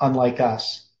 unlike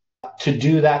us, to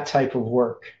do that type of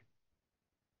work.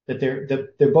 That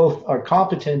they're both are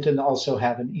competent and also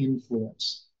have an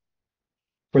influence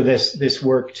for this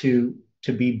work to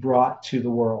be brought to the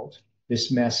world,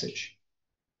 this message.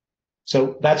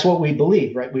 So that's what we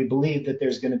believe, right? We believe that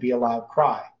there's going to be a loud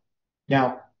cry.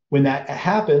 Now, when that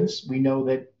happens, we know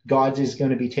that God is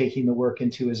going to be taking the work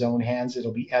into his own hands.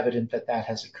 It'll be evident that that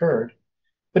has occurred.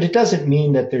 But it doesn't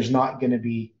mean that there's not going to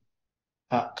be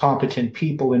competent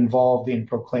people involved in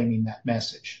proclaiming that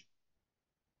message,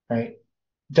 right?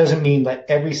 It doesn't mean that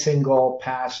every single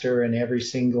pastor and every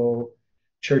single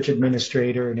church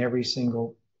administrator and every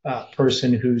single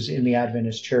person who's in the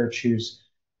Adventist church who's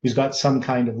got some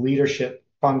kind of leadership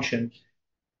function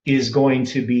is going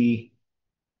to be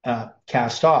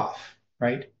cast off,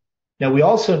 right? Now, we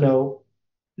also know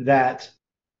that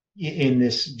in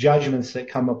this judgments that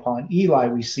come upon Eli,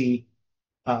 we see,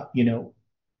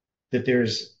 that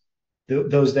there's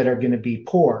those that are going to be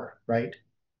poor, right?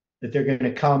 That they're going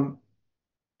to come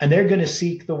and they're going to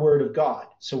seek the word of God.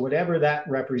 So whatever that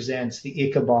represents, the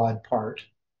Ichabod part,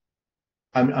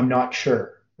 I'm not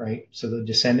sure, right? So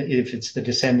if it's the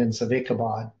descendants of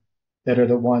Ichabod that are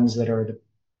the ones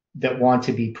that want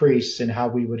to be priests, and how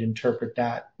we would interpret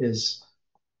that is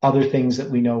other things that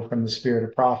we know from the spirit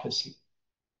of prophecy.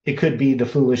 It could be the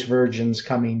foolish virgins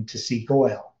coming to seek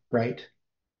oil, right?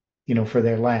 For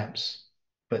their lamps.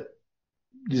 But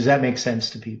does that make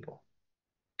sense to people?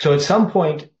 So at some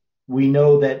point, we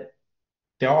know that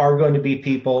there are going to be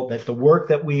people that the work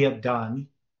that we have done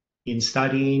in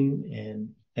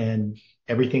studying and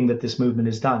everything that this movement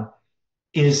has done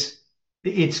is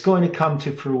it's going to come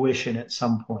to fruition at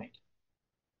some point,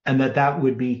 and that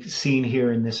would be seen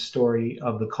here in this story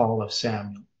of the call of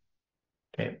Samuel.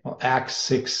 Okay, well, Acts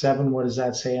 6:7. What does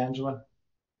that say, Angela?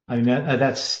 I mean,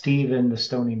 that's Stephen, the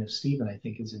stoning of Stephen, I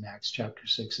think is in Acts chapter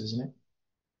 6, isn't it?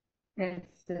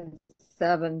 It's in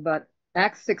 7, but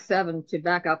Acts 6:7, to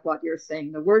back up what you're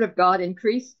saying, the word of God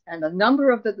increased, and the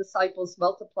number of the disciples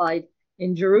multiplied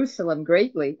in Jerusalem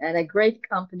greatly, and a great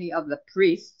company of the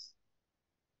priests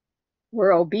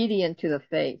were obedient to the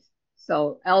faith.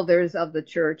 So elders of the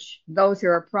church, those who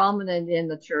are prominent in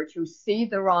the church, who see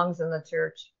the wrongs in the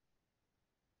church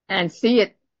and see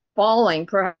it falling,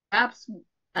 perhaps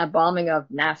a bombing of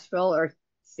Nashville, or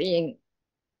seeing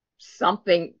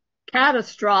something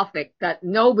catastrophic that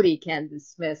nobody can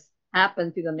dismiss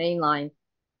happen to the main line,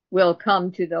 will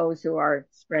come to those who are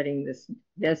spreading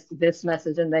this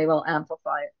message, and they will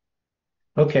amplify it.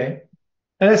 Okay.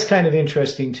 And that's kind of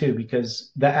interesting too,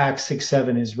 because the Acts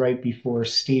 6:7 is right before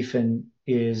Stephen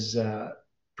is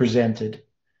presented.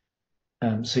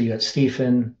 So you got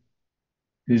Stephen,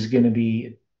 who's going to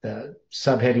be the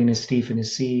subheading is Stephen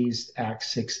is seized,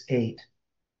 Acts 6:8,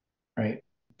 right?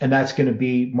 And that's going to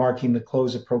be marking the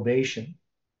close of probation,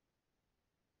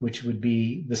 which would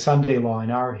be the Sunday law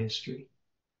in our history.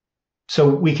 So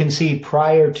we can see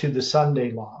prior to the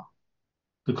Sunday law,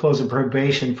 the close of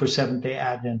probation for Seventh-day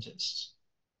Adventists.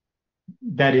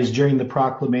 That is during the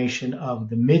proclamation of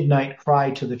the midnight cry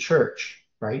to the church,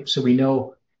 right? So we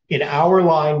know in our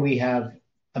line we have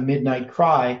a midnight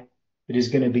cry that is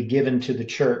going to be given to the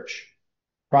church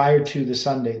prior to the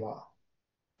Sunday law.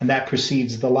 And that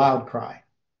precedes the loud cry.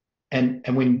 And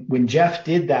when Jeff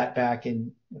did that back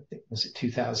in, was it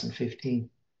 2015,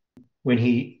 when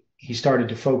he started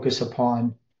to focus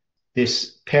upon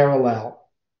this parallel,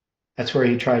 that's where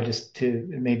he tried to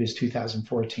maybe it's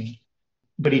 2014,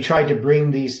 but he tried to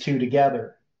bring these two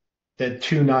together, the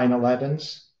two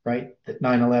 9/11s, right? That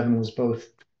 9/11 was both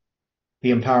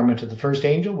the empowerment of the first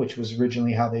angel, which was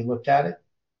originally how they looked at it,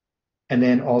 and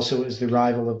then also as the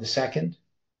arrival of the second,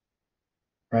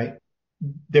 right?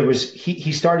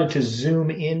 He started to zoom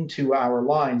into our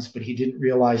lines, but he didn't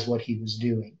realize what he was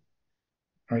doing,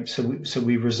 right? So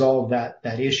we resolved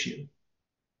that issue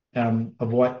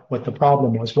of what the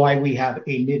problem was, why we have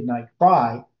a midnight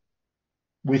cry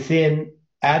within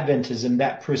Adventism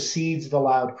that precedes the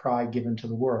loud cry given to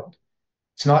the world.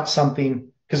 It's not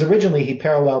something, because originally he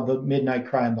paralleled the midnight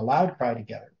cry and the loud cry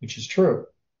together, which is true,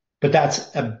 but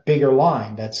that's a bigger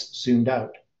line that's zoomed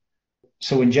out.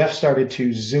 So when Jeff started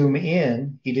to zoom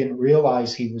in, he didn't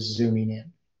realize he was zooming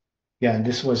in. Yeah, and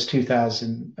this was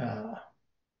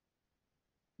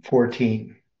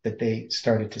 2014 that they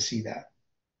started to see that.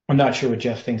 I'm not sure what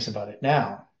Jeff thinks about it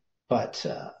now, but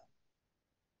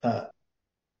I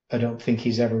don't think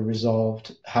he's ever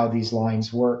resolved how these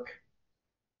lines work.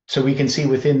 So we can see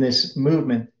within this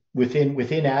movement, within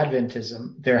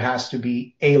Adventism, there has to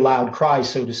be a loud cry,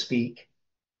 so to speak,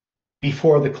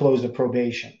 before the close of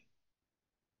probation.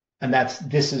 And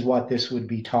this is what this would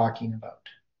be talking about.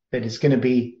 That it's going to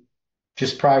be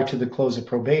just prior to the close of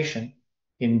probation.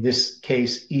 In this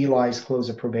case, Eli's close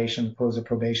of probation for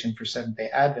Seventh-day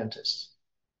Adventists.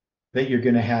 That you're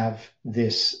going to have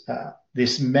this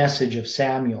message of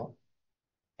Samuel,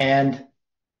 and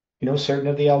certain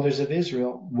of the elders of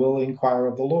Israel will inquire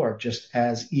of the Lord, just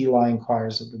as Eli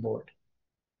inquires of the Lord.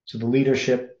 So the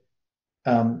leadership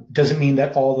doesn't mean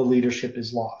that all the leadership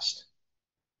is lost.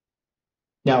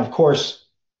 Now, of course,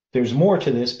 there's more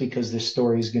to this, because this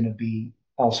story is going to be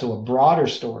also a broader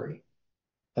story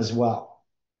as well.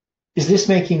 Is this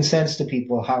making sense to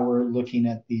people, how we're looking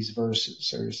at these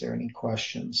verses, or is there any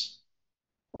questions?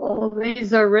 Well,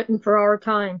 these are written for our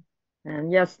time,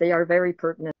 and yes, they are very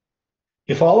pertinent.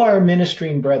 If all our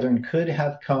ministering brethren could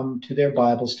have come to their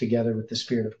Bibles together with the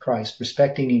Spirit of Christ,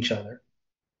 respecting each other,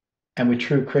 and with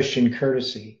true Christian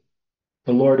courtesy,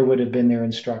 the Lord would have been their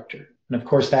instructor. And of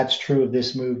course, that's true of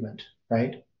this movement,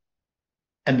 right?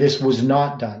 And this was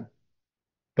not done.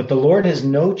 But the Lord has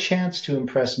no chance to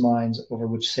impress minds over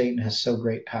which Satan has so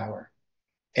great power.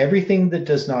 Everything that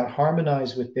does not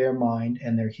harmonize with their mind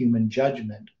and their human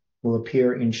judgment will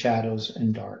appear in shadows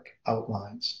and dark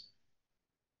outlines.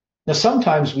 Now,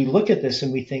 sometimes we look at this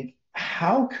and we think,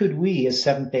 how could we as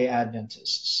Seventh-day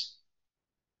Adventists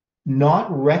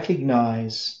not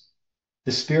recognize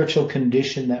the spiritual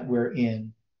condition that we're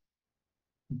in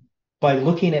by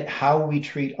looking at how we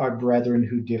treat our brethren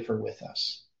who differ with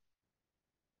us?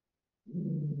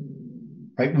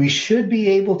 right? We should be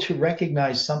able to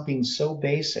recognize something so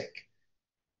basic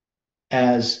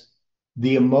as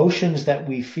the emotions that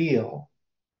we feel,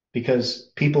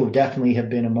 because people definitely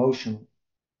have been emotional,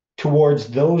 towards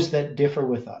those that differ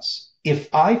with us.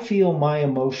 If I feel my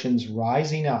emotions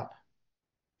rising up,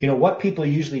 what people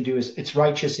usually do is it's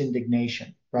righteous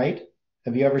indignation, right?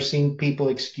 Have you ever seen people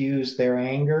excuse their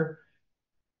anger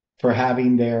for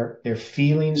having their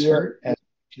feelings hurt as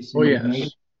righteous Oh, yes.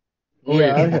 indignation? Oh,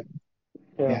 Yeah, yeah.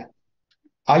 Yeah.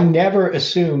 I never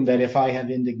assume that if I have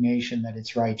indignation that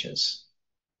it's righteous.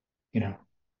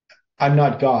 I'm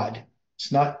not God.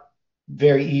 It's not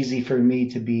very easy for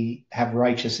me to have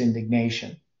righteous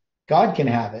indignation. God can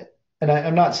have it. And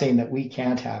I'm not saying that we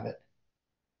can't have it.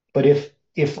 But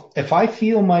if I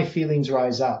feel my feelings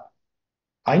rise up,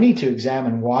 I need to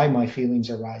examine why my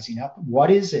feelings are rising up. What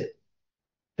is it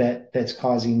that's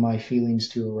causing my feelings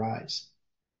to arise?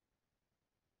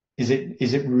 Is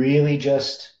it really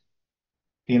just,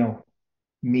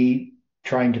 me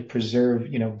trying to preserve,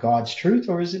 God's truth,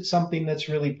 or is it something that's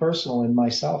really personal in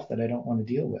myself that I don't want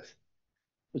to deal with?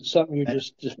 It's something you're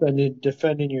just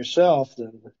defending yourself,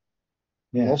 then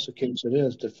in Yeah. most of the cases it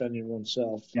is defending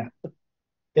oneself. Yeah.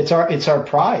 It's our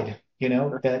pride,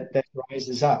 that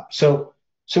rises up. So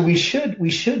we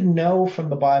should know from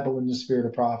the Bible and the spirit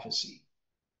of prophecy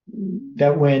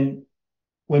that when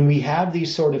we have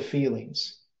these sort of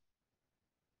feelings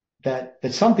that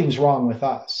something's wrong with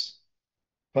us,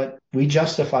 but we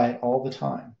justify it all the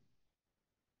time.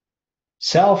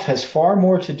 Self has far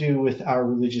more to do with our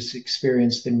religious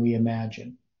experience than we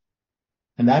imagine.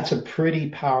 And that's a pretty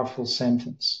powerful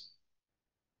sentence,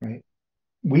 right?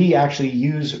 We actually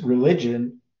use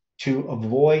religion to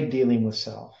avoid dealing with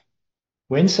self.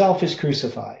 When self is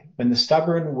crucified, when the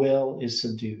stubborn will is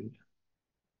subdued,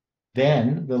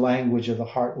 then the language of the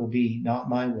heart will be, not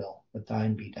my will, but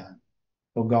thine be done.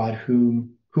 O God,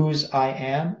 whose I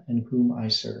am and whom I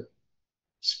serve.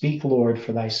 Speak, Lord,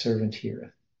 for thy servant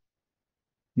heareth.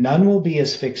 None will be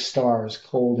as fixed stars,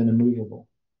 cold and immovable.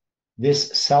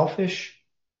 This selfish,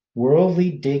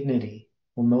 worldly dignity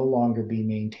will no longer be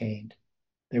maintained.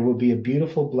 There will be a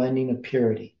beautiful blending of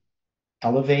purity,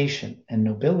 elevation, and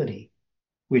nobility,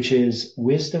 which is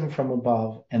wisdom from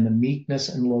above and the meekness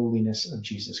and lowliness of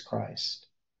Jesus Christ.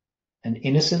 An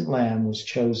innocent lamb was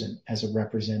chosen as a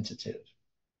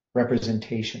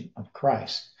representation of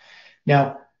Christ.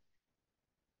 Now,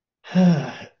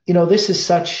 this is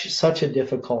such a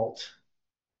difficult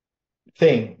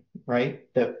thing,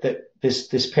 right? That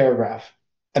this paragraph.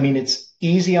 I mean, it's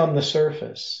easy on the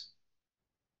surface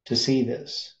to see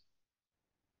this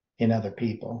in other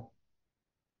people.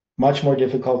 Much more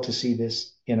difficult to see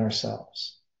this in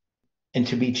ourselves. And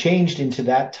to be changed into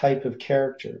that type of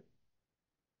character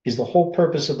is the whole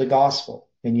purpose of the gospel,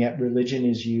 and yet religion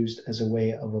is used as a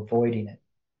way of avoiding it.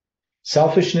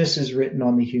 Selfishness is written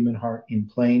on the human heart in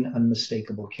plain,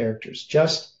 unmistakable characters.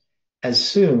 Just as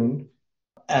soon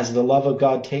as the love of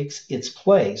God takes its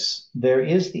place, there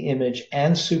is the image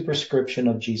and superscription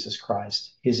of Jesus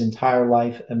Christ. His entire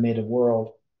life amid a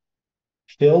world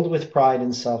filled with pride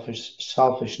and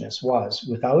selfishness was,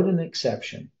 without an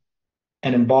exception,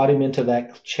 an embodiment of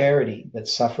that charity that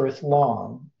suffereth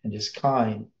long and is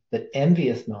kind, that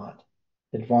envieth not,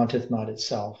 that vaunteth not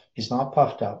itself, is not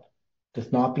puffed up,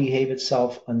 doth not behave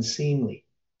itself unseemly,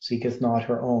 seeketh not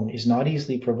her own, is not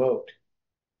easily provoked,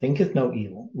 thinketh no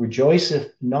evil,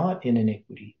 rejoiceth not in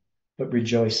iniquity, but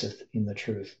rejoiceth in the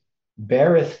truth,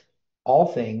 beareth all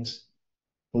things,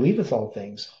 believeth all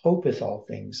things, hopeth all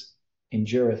things,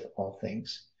 endureth all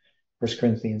things. 1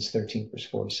 Corinthians 13, verse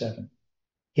 47.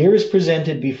 Here is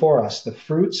presented before us the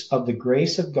fruits of the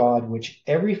grace of God, which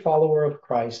every follower of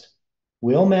Christ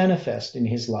will manifest in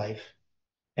his life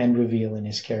and reveal in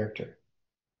his character.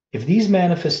 If these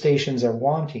manifestations are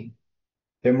wanting,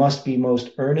 there must be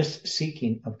most earnest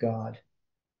seeking of God.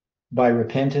 By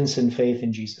repentance and faith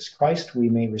in Jesus Christ, we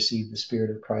may receive the Spirit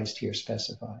of Christ here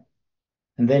specified.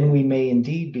 And then we may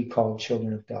indeed be called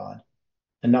children of God,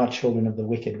 and not children of the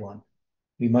wicked one.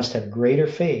 We must have greater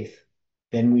faith,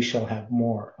 then we shall have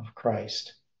more of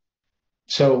Christ.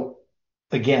 So,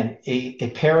 again, a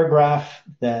paragraph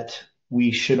that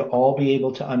we should all be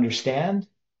able to understand,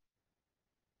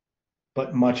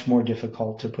 but much more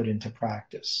difficult to put into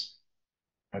practice.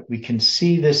 Right? We can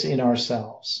see this in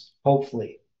ourselves,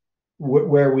 hopefully,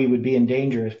 where we would be in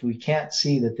danger if we can't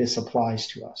see that this applies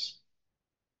to us.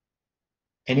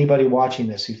 Anybody watching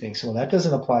this who thinks, well, that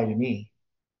doesn't apply to me,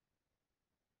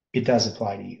 it does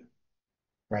apply to you,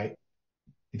 right?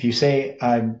 If you say,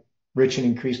 I'm rich and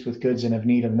increased with goods and have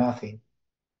need of nothing,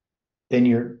 then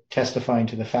you're testifying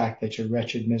to the fact that you're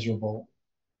wretched, miserable,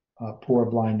 poor,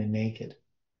 blind, and naked.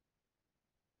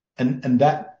 And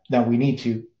that now we need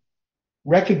to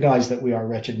recognize that we are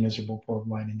wretched, miserable, poor,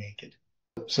 blind, and naked.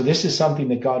 So this is something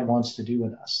that God wants to do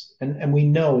in us. And we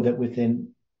know that within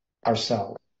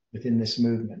ourselves, within this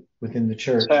movement, within the It's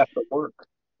church, half the work.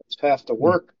 It's half the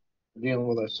work dealing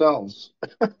with ourselves.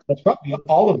 that's probably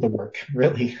all of the work,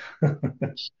 really. You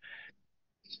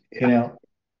Yeah. know,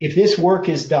 if this work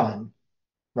is done,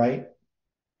 right?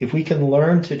 If we can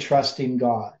learn to trust in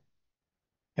God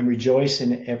and rejoice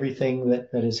in everything that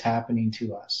is happening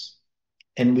to us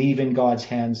and leave in God's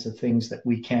hands the things that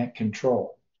we can't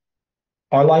control,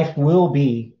 our life will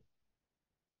be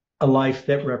a life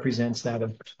that represents that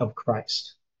of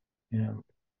Christ. You know,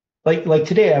 like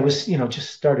today, I was,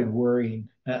 just started worrying.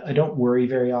 I don't worry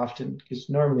very often because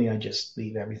normally I just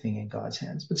leave everything in God's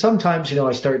hands. But sometimes,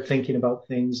 I start thinking about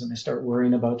things and I start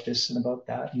worrying about this and about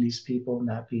that and these people and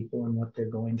that people and what they're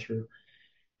going through.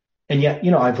 And yet,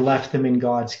 I've left them in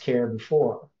God's care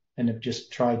before and have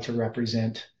just tried to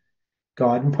represent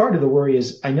God. And part of the worry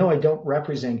is I know I don't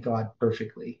represent God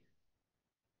perfectly.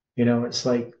 It's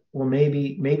like, well,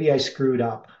 maybe I screwed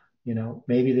up.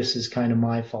 Maybe this is kind of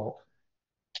my fault,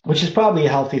 which is probably a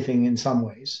healthy thing in some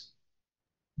ways.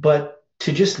 But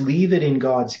to just leave it in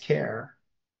God's care,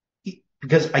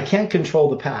 because I can't control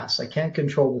the past. I can't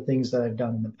control the things that I've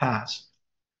done in the past.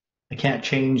 I can't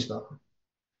change them.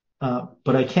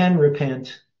 But I can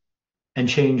repent and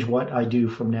change what I do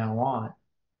from now on.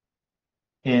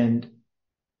 And,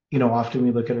 often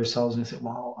we look at ourselves and say,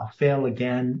 well, I'll fail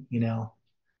again,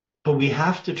 but we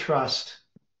have to trust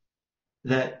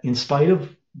that in spite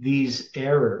of these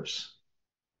errors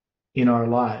in our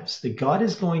lives, that God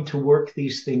is going to work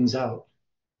these things out.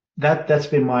 That's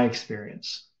been my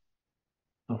experience.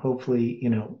 Hopefully,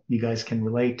 you guys can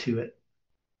relate to it.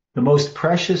 The most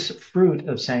precious fruit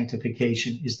of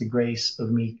sanctification is the grace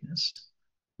of meekness.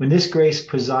 When this grace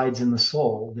presides in the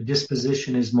soul, the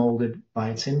disposition is molded by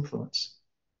its influence.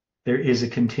 There is a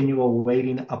continual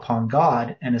waiting upon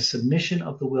God and a submission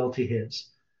of the will to his.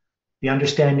 The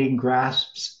understanding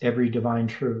grasps every divine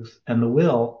truth, and the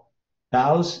will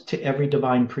bows to every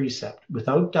divine precept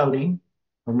without doubting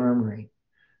or murmuring.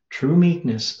 True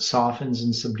meekness softens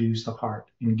and subdues the heart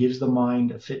and gives the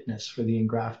mind a fitness for the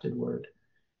engrafted word.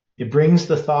 It brings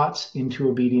the thoughts into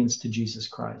obedience to Jesus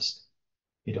Christ.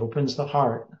 It opens the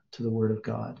heart to the word of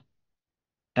God.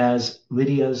 As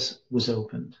Lydia's was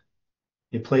opened,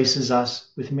 it places us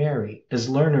with Mary as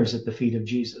learners at the feet of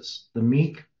Jesus. The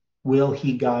meek will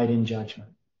he guide in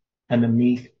judgment, and the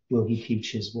meek will he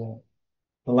teach his way.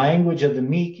 The language of the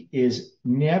meek is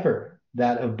never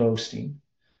that of boasting.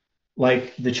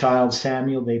 Like the child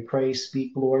Samuel, they pray,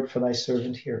 "Speak, Lord, for thy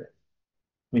servant heareth."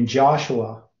 When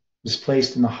Joshua was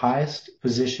placed in the highest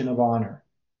position of honor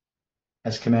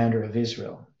as commander of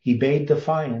Israel, he bade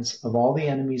defiance of all the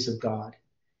enemies of God.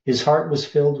 His heart was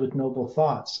filled with noble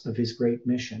thoughts of his great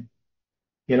mission.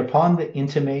 Yet upon the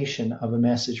intimation of a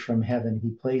message from heaven,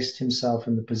 he placed himself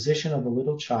in the position of a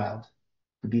little child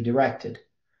to be directed.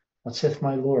 "What saith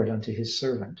my Lord unto his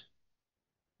servant?"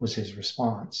 was his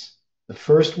response. The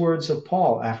first words of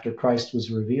Paul after Christ was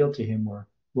revealed to him were,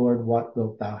 "Lord, what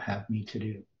wilt thou have me to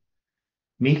do?"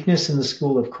 Meekness in the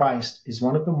school of Christ is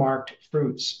one of the marked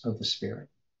fruits of the Spirit.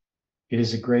 It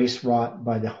is a grace wrought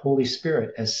by the Holy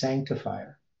Spirit as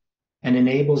sanctifier and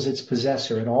enables its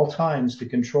possessor at all times to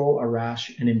control a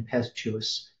rash and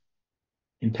impetuous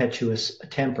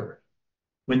temper.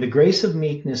 When the grace of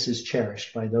meekness is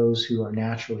cherished by those who are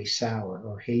naturally sour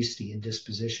or hasty in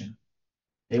disposition,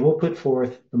 they will put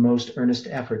forth the most earnest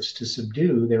efforts to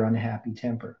subdue their unhappy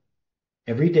temper.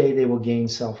 Every day they will gain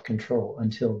self-control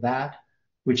until that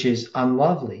which is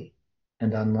unlovely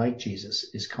and unlike Jesus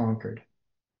is conquered.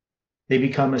 They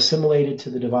become assimilated to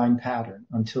the divine pattern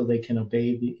until they can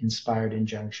obey the inspired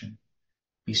injunction.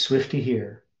 Be swift to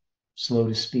hear, slow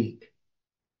to speak,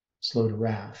 slow to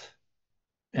wrath.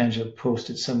 Angela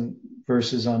posted some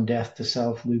verses on death to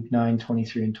self, Luke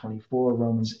 9:23 and 24,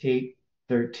 Romans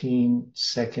 8:13,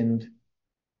 2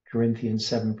 Corinthians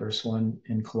 7, verse 1,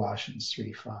 and Colossians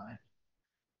 3:5.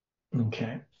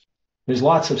 Okay. There's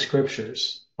lots of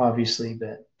scriptures, obviously,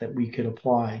 that we could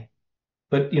apply.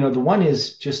 But, the one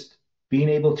is just being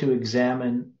able to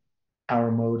examine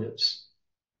our motives.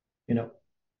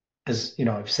 As,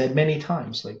 I've said many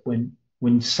times, like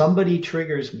when somebody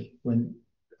triggers me, when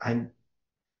I'm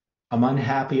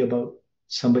unhappy about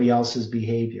somebody else's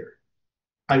behavior,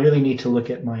 I really need to look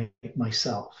at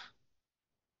myself,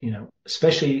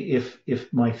 especially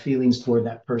if my feelings toward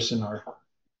that person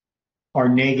are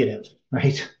negative,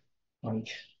 right? Like,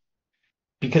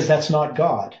 because that's not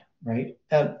God, right?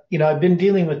 I've been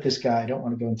dealing with this guy. I don't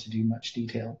want to go into too much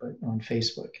detail, but on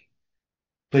Facebook,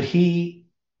 but he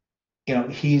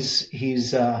he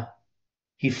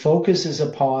focuses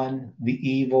upon the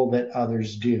evil that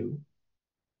others do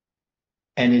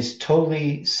and is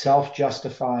totally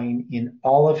self-justifying in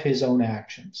all of his own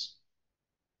actions.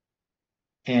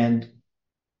 And,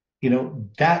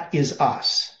 that is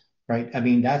us, right? I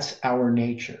mean, that's our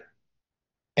nature.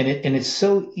 And it's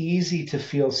so easy to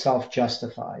feel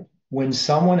self-justified when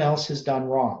someone else has done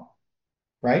wrong,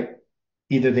 right?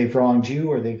 Either they've wronged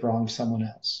you or they've wronged someone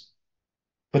else.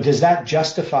 But does that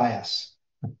justify us?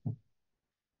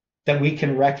 That we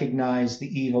can recognize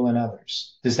the evil in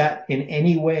others? Does that in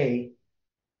any way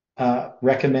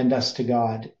recommend us to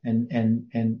God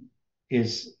and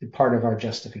is part of our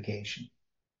justification?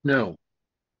 No.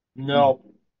 No.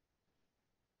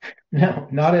 No,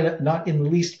 not in the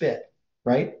least bit,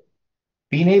 right?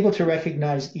 Being able to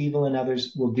recognize evil in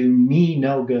others will do me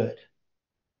no good,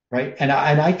 right? And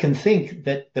I can think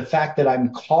that the fact that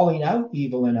I'm calling out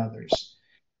evil in others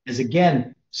is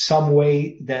again some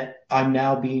way that I'm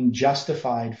now being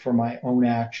justified for my own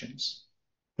actions.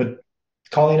 But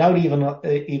calling out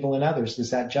evil in others,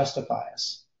 does that justify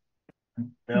us?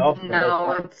 No.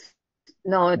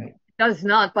 No, it Right. does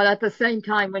not. But at the same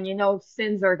time, when you know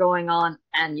sins are going on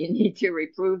and you need to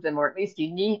reprove them, or at least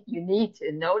you need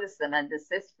to notice them and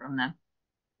desist from them.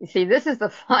 You see, this is the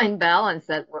fine balance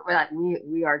that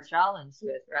we are challenged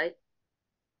with, right?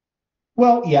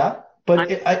 Well, yeah, but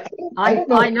I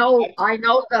don't know. I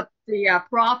know that the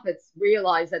prophets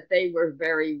realized that they were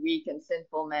very weak and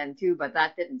sinful men too, but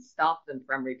that didn't stop them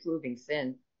from reproving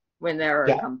sin when they were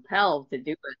Yeah, compelled to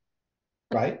do it.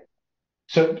 right.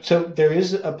 So there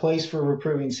is a place for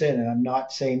reproving sin, and I'm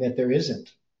not saying that there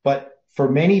isn't. But for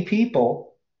many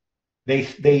people,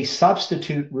 they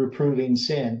substitute reproving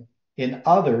sin in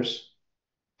others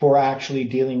for actually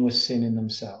dealing with sin in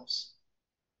themselves.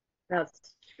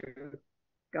 That's true.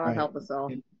 God Right. help us all.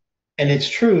 And it's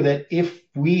true that if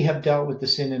we have dealt with the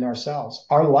sin in ourselves,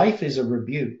 our life is a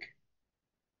rebuke.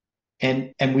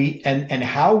 And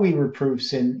how we reprove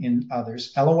sin in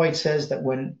others. Ellen White says that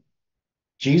when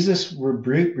Jesus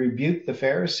rebuked the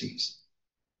Pharisees,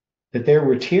 that there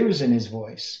were tears in his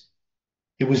voice.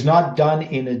 It was not done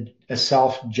in a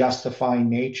self-justifying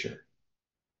nature.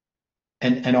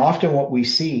 And often what we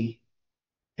see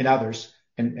in others,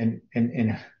 and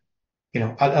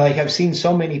like I've seen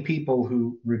so many people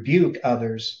who rebuke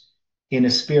others in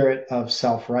a spirit of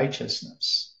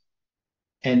self-righteousness,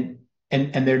 and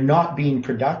they're not being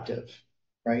productive,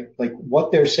 right? Like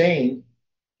what they're saying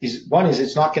is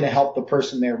it's not going to help the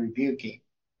person they're rebuking,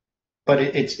 but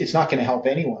it's not going to help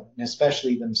anyone, and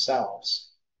especially themselves.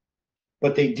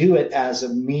 But they do it as a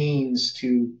means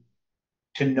to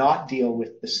not deal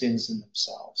with the sins in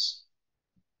themselves.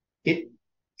 It,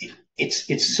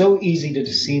 it's so easy to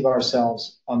deceive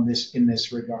ourselves in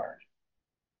this regard,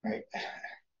 right?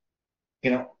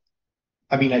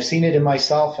 I mean, I've seen it in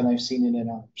myself and I've seen it in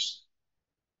others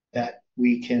that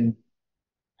we can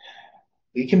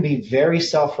be very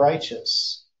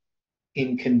self-righteous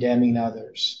in condemning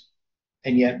others,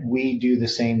 and yet we do the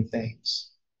same things.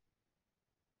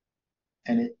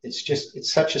 And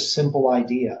it's such a simple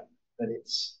idea, but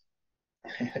it's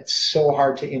so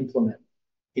hard to implement.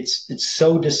 It's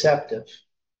so deceptive.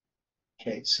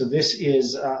 Okay, so this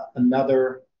is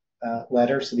another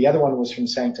letter. So the other one was from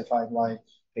Sanctified Life,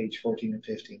 page 14 and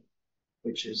 15,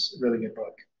 which is a really good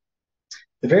book.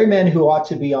 The very men who ought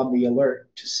to be on the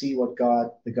alert to see what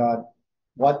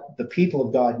the people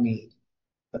of God need,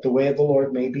 that the way of the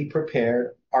Lord may be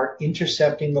prepared, are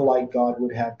intercepting the light God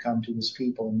would have come to his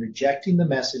people and rejecting the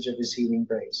message of his healing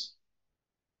grace.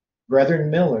 Brethren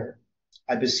Miller,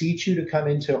 I beseech you to come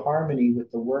into harmony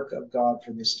with the work of God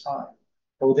for this time,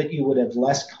 so that you would have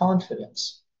less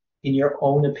confidence in your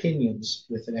own opinions,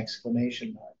 with an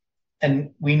exclamation mark.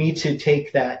 And we need to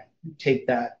take that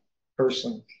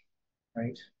personally,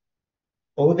 right?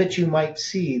 Oh, that you might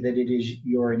see that it is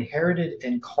your inherited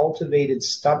and cultivated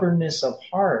stubbornness of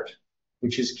heart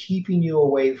which is keeping you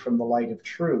away from the light of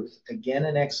truth. Again,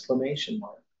 an exclamation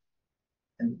mark.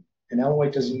 And Ellen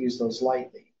White doesn't use those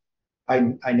lightly.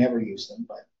 I never use them,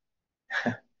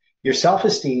 but your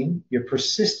self-esteem, your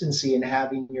persistency in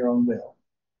having your own will,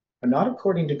 are not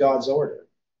according to God's order.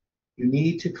 You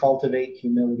need to cultivate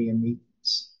humility and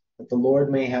meekness, that the Lord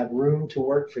may have room to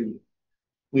work for you.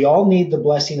 We all need the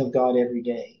blessing of God every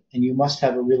day, and you must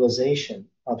have a realization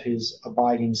of his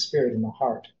abiding spirit in the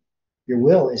heart. Your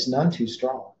will is none too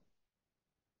strong,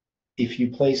 if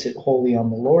you place it wholly on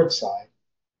the Lord's side,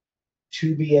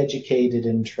 to be educated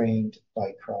and trained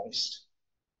by Christ.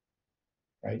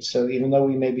 Right? So even though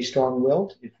we may be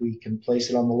strong-willed, if we can place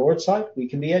it on the Lord's side, we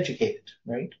can be educated,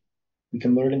 right? We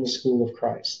can learn in the school of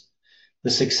Christ. The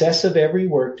success of every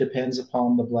work depends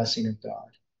upon the blessing of God.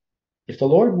 If the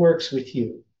Lord works with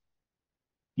you,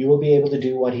 you will be able to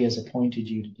do what he has appointed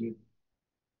you to do.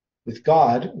 With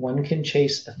God, one can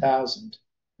chase 1,000,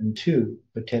 and two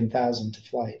put 10,000 to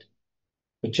flight.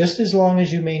 But just as long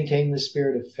as you maintain the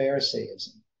spirit of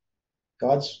Pharisaism,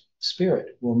 God's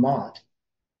Spirit will not,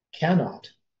 cannot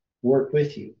work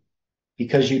with you,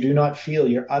 because you do not feel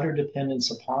your utter dependence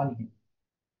upon him.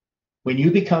 When you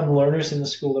become learners in the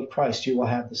school of Christ, you will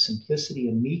have the simplicity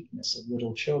and meekness of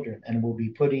little children, and will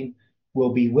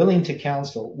be willing to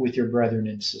counsel with your brethren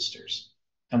and sisters,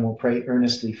 and will pray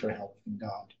earnestly for help from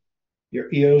God.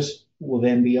 Your ears will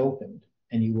then be opened,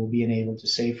 and you will be enabled to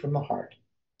say from the heart,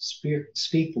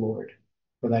 Speak, Lord,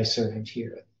 for thy servant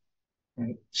heareth.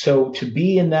 Right? So to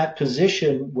be in that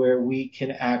position where we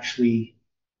can actually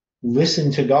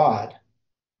listen to God,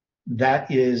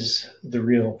 that is the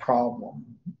real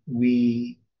problem.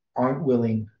 We aren't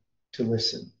willing to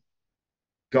listen.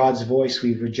 God's voice,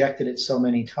 we've rejected it so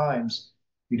many times,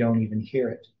 we don't even hear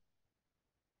it.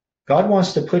 God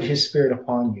wants to put his Spirit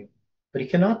upon you, but he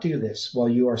cannot do this while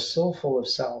you are so full of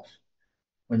self.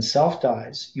 When self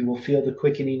dies, you will feel the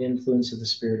quickening influence of the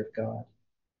Spirit of God.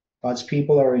 God's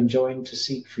people are enjoined to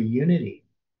seek for unity,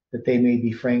 that they may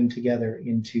be framed together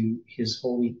into his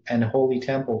holy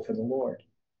temple for the Lord.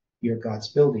 You're God's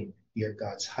building. You're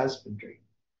God's husbandry.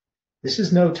 This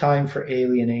is no time for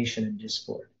alienation and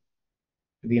discord,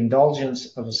 for the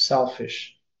indulgence of a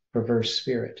selfish, perverse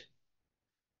spirit.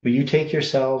 Will you take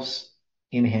yourselves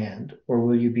in hand, or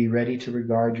will you be ready to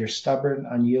regard your stubborn,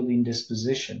 unyielding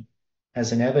disposition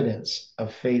as an evidence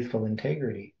of faithful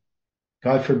integrity?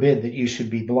 God forbid that you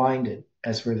should be blinded,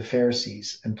 as were the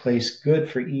Pharisees, and place good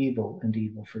for evil and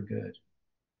evil for good.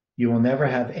 You will never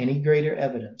have any greater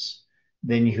evidence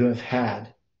than you have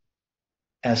had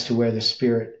as to where the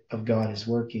Spirit of God is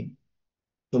working.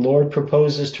 The Lord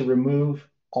proposes to remove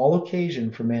all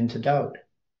occasion for men to doubt.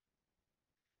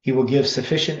 He will give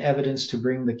sufficient evidence to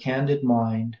bring the candid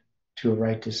mind to a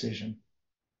right decision.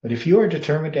 But if you are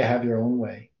determined to have your own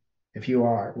way, if you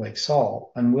are, like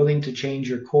Saul, unwilling to change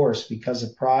your course because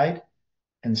of pride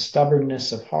and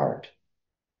stubbornness of heart,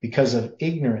 because of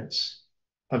ignorance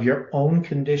of your own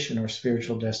condition or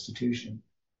spiritual destitution,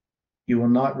 you will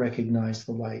not recognize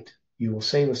the light. You will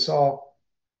say with Saul,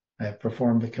 I have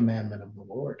performed the commandment of the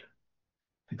Lord.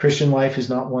 The Christian life is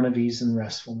not one of ease and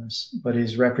restfulness, but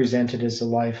is represented as a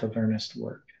life of earnest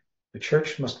work. The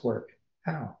church must work.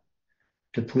 How?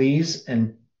 To please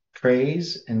and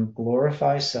praise and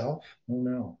glorify self? Oh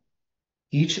no.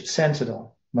 Each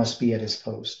sentinel must be at his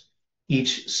post,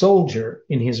 each soldier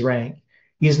in his rank.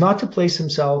 He is not to place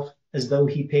himself as though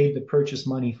he paid the purchase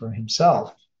money for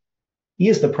himself. He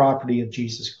is the property of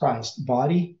Jesus Christ,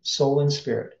 body, soul, and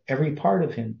spirit. Every part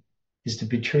of him is to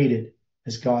be treated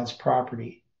as God's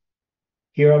property.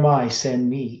 Here am I, send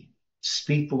me.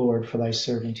 Speak, Lord, for thy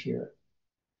servant heareth.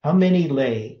 How many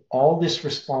lay all this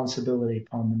responsibility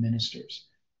upon the ministers,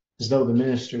 as though the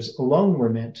ministers alone were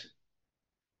meant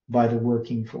by the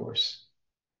working force?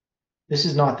 This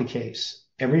is not the case.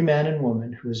 Every man and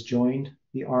woman who has joined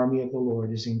the army of the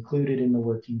Lord is included in the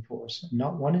working force.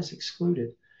 Not one is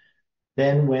excluded.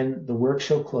 Then when the work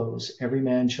shall close, every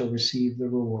man shall receive the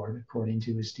reward according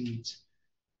to his deeds.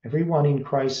 Every one in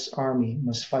Christ's army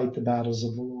must fight the battles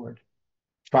of the Lord.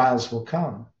 Trials will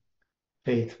come.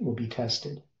 Faith will be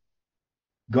tested.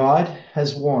 God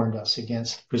has warned us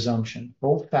against presumption.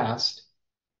 Hold fast.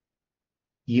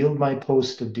 Yield my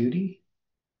post of duty?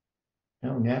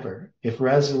 No, never. If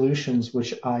resolutions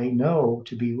which I know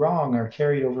to be wrong are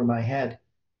carried over my head,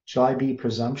 shall I be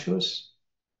presumptuous?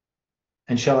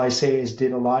 And shall I say, as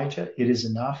did Elijah, it is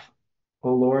enough?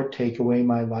 O Lord, take away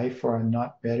my life, for I am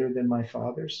not better than my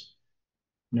fathers.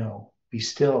 No, be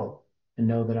still and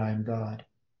know that I am God.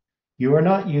 You are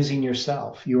not using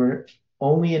yourself. You are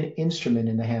only an instrument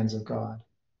in the hands of God.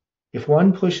 If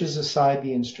one pushes aside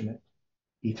the instrument,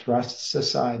 he thrusts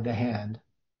aside the hand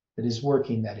that is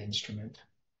working that instrument.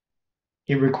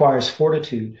 It requires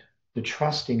fortitude to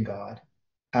trust in God.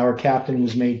 Our captain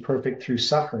was made perfect through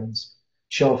sufferings.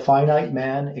 Shall a finite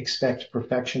man expect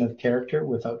perfection of character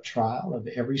without trial of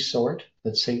every sort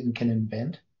that Satan can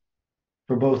invent?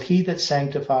 For both he that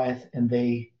sanctifieth and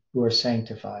they who are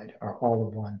sanctified are all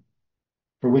of one.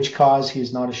 For which cause he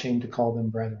is not ashamed to call them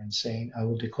brethren, saying, I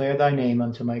will declare thy name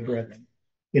unto my brethren.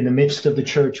 In the midst of the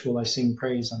church will I sing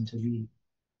praise unto thee.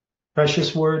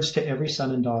 Precious words to every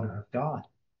son and daughter of God.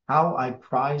 How I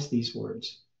prize these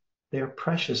words. They are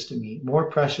precious to me, more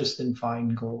precious than fine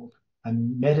gold. I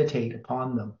meditate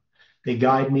upon them. They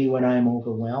guide me when I am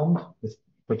overwhelmed with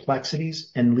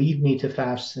perplexities and lead me to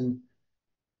fasten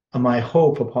my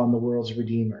hope upon the world's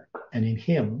Redeemer, and in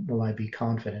him will I be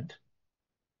confident.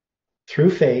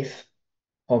 Through faith,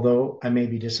 although I may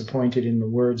be disappointed in the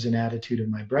words and attitude of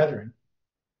my brethren,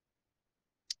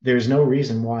 there is no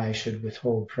reason why I should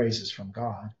withhold praises from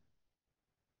God,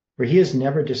 for he has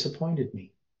never disappointed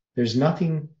me. There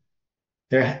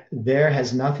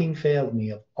has nothing failed me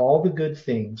of all the good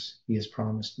things he has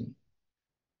promised me.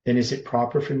 Then is it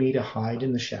proper for me to hide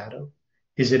in the shadow?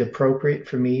 Is it appropriate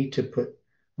for me to put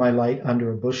my light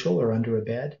under a bushel or under a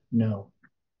bed? No.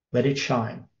 Let it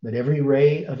shine. Let every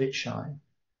ray of it shine.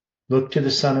 Look to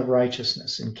the Sun of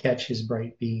Righteousness and catch his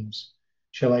bright beams.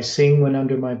 Shall I sing when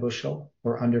under my bushel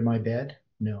or under my bed?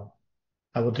 No.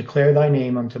 I will declare thy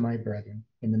name unto my brethren.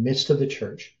 In the midst of the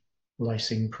church will I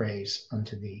sing praise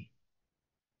unto thee.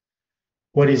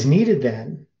 What is needed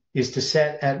then is to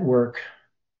set at work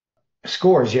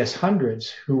scores, yes, hundreds,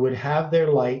 who would have their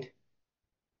light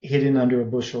hidden under a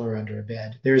bushel or under a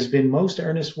bed. There has been most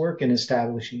earnest work in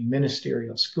establishing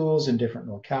ministerial schools in different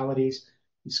localities.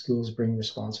 These schools bring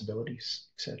responsibilities,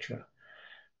 etc.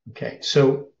 Okay,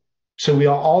 so we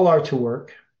all are to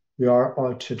work. We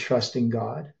are to trust in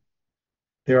God.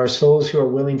 There are souls who are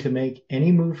willing to make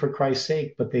any move for Christ's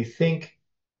sake, but they think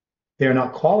they are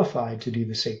not qualified to do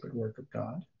the sacred work of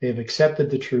God. They have accepted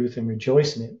the truth and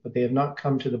rejoice in it, but they have not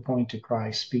come to the point to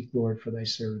cry, "Speak, Lord, for thy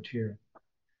servant heareth."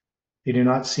 They do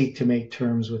not seek to make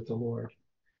terms with the Lord.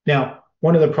 Now,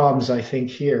 one of the problems I think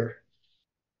here,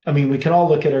 I mean, we can all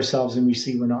look at ourselves and we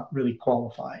see we're not really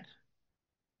qualified.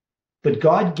 But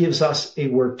God gives us a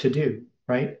work to do,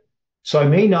 right? So I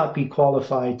may not be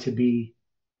qualified to be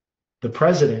the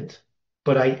president,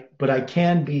 but I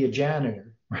can be a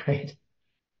janitor, right?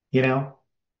 You know,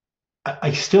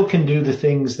 I still can do the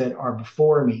things that are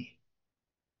before me.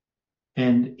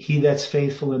 And he that's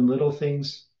faithful in little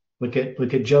things, look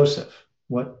at Joseph.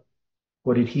 What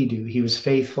did he do? He was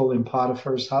faithful in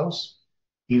Potiphar's house.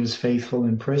 He was faithful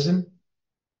in prison.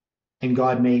 And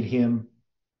God made him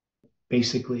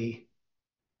basically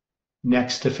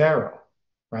next to Pharaoh,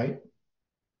 right?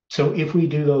 So if we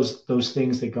do those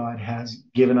things that God has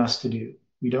given us to do,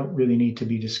 we don't really need to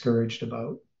be discouraged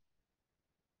about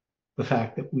the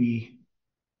fact that we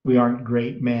aren't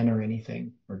great men or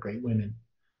anything, or great women,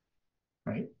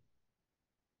 right?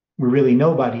 We're really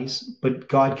nobodies, but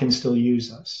God can still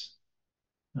use us.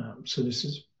 So this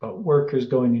is about workers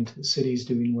going into the cities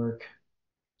doing work.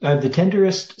 I have the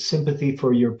tenderest sympathy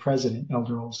for your president,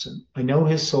 Elder Olson. I know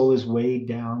his soul is weighed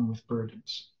down with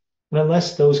burdens. And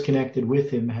unless those connected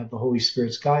with him have the Holy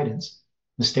Spirit's guidance,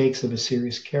 mistakes of a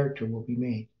serious character will be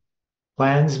made.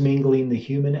 Plans mingling the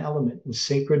human element with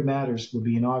sacred matters will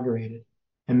be inaugurated,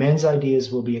 and men's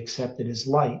ideas will be accepted as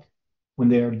light when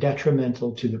they are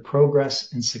detrimental to the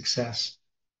progress and success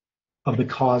of the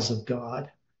cause of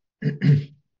God.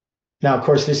 Now, of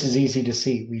course, this is easy to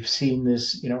see. We've seen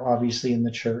this, obviously in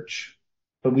the church,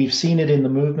 but we've seen it in the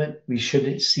movement. We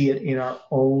should see it in our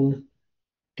own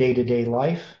day-to-day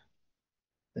life,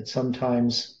 that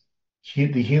sometimes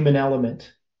the human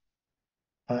element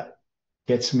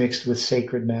gets mixed with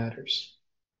sacred matters.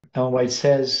 Ellen White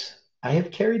says, I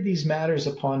have carried these matters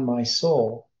upon my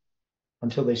soul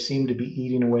until they seem to be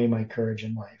eating away my courage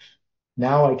in life.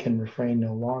 Now I can refrain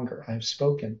no longer. I have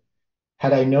spoken.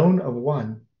 Had I known of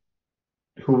one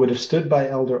who would have stood by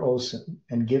Elder Olson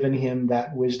and given him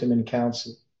that wisdom and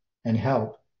counsel and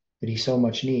help that he so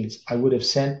much needs, I would have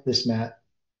sent this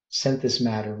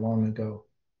matter long ago.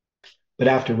 But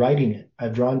after writing it,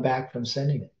 I've drawn back from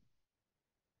sending it.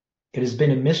 It has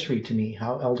been a mystery to me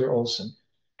how Elder Olson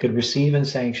could receive and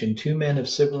sanction two men of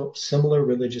similar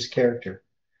religious character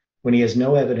when he has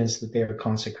no evidence that they are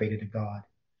consecrated to God.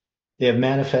 They have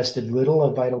manifested little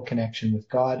of vital connection with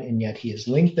God, and yet he has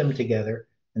linked them together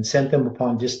and sent them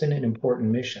upon distant and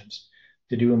important missions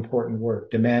to do important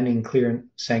work, demanding clear and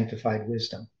sanctified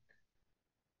wisdom.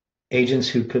 Agents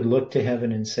who could look to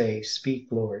heaven and say, "Speak,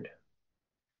 Lord,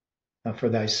 for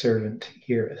thy servant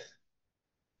heareth."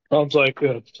 Sounds like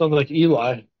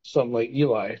Eli. Something like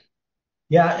Eli.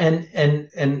 Yeah, and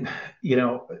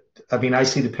I mean, I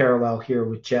see the parallel here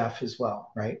with Jeff as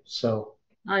well, right? So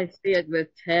I see it with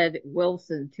Ted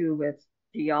Wilson too, with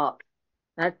Diop.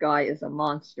 That guy is a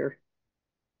monster.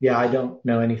 yeah, I don't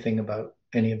know anything about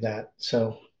any of that,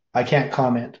 so I can't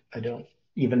comment. I don't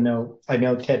even know. I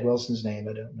know Ted Wilson's name.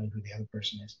 I don't know who the other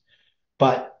person is,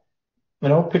 but I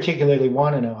don't particularly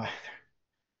want to know either,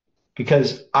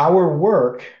 because our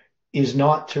work is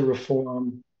not to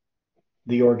reform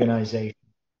the organization,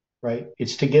 right?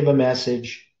 It's to give a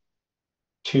message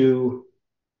to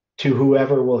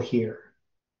whoever will hear.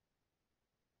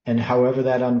 And however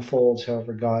that unfolds,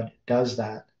 however God does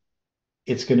that,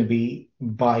 it's going to be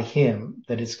by him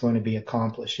that it's going to be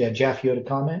accomplished. Yeah, Jeff, you had a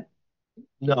comment?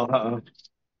 No,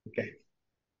 Okay.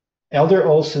 Elder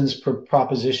Olson's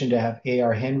proposition to have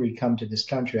A.R. Henry come to this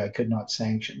country, I could not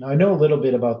sanction. Now, I know a little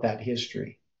bit about that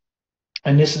history.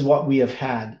 And this is what we have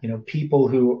had, people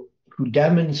who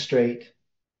demonstrate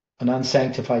an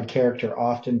unsanctified character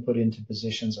often put into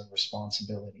positions of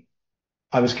responsibility.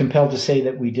 I was compelled to say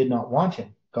that we did not want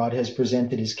him. God has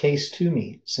presented his case to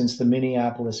me. Since the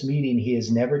Minneapolis meeting, he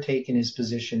has never taken his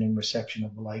position in reception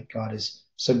of the light God has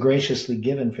so graciously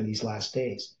given for these last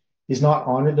days. He has not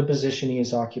honored the position he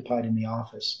has occupied in the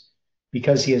office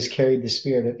because he has carried the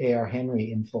spirit of A.R.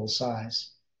 Henry in full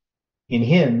size. In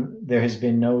him, there has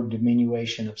been no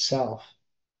diminution of self.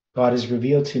 God has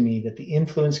revealed to me that the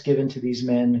influence given to these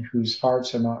men whose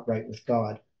hearts are not right with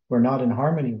God, who are not in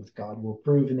harmony with God, will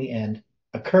prove in the end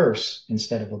a curse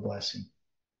instead of a blessing.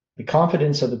 The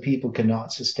confidence of the people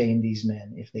cannot sustain these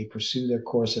men if they pursue their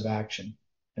course of action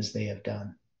as they have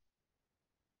done.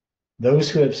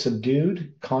 Those who have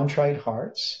subdued contrite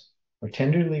hearts are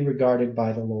tenderly regarded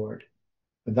by the Lord.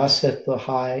 For thus saith the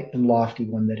high and lofty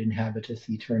one that inhabiteth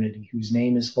eternity, whose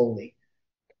name is holy.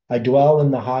 I dwell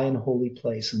in the high and holy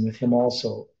place, and with him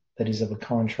also that is of a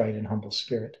contrite and humble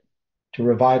spirit, to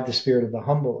revive the spirit of the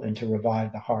humble and to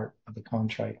revive the heart of the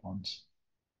contrite ones.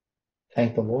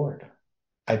 Thank the Lord.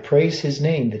 I praise his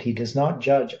name that he does not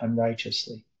judge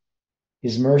unrighteously.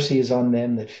 His mercy is on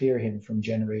them that fear him from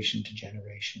generation to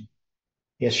generation.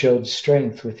 He hath showed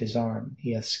strength with his arm.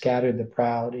 He hath scattered the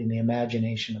proud in the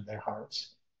imagination of their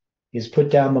hearts. He has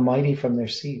put down the mighty from their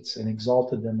seats and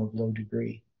exalted them of low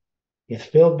degree. He hath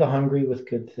filled the hungry with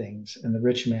good things, and the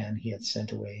rich man he hath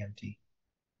sent away empty.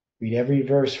 Read every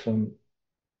verse from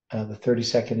the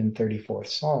 32nd and 34th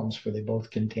Psalms, for they both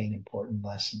contain important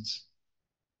lessons.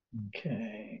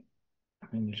 Okay, I'm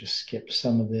going to just skip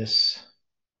some of this,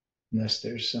 unless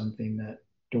there's something that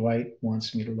Dwight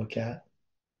wants me to look at.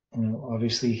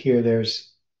 Obviously here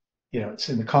there's, it's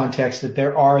in the context that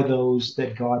there are those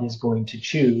that God is going to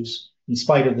choose in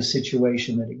spite of the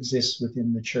situation that exists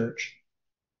within the church.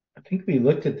 I think we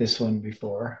looked at this one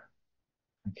before.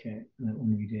 Okay, that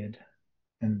one we did.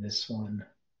 And this one.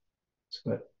 It's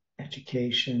what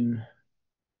education.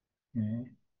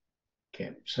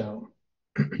 Okay, so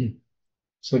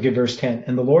let's look at verse 10.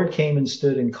 And the Lord came and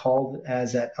stood and called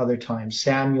as at other times,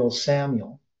 Samuel,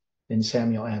 Samuel. Then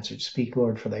Samuel answered, Speak,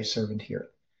 Lord, for thy servant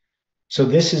heareth. So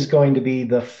this is going to be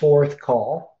the fourth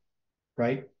call,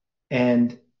 right?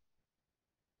 And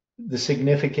the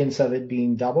significance of it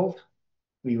being doubled,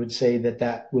 we would say that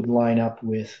that would line up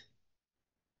with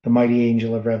the mighty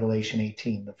angel of Revelation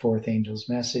 18, the fourth angel's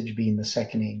message being the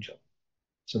second angel.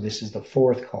 So this is the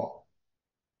fourth call.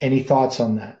 Any thoughts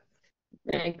on that?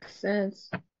 Makes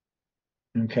sense.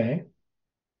 Okay.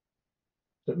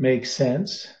 That makes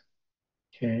sense.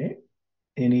 Okay.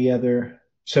 Any other?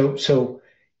 So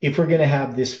if we're going to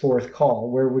have this fourth call,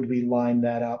 where would we line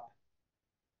that up?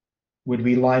 Would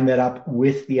we line that up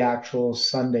with the actual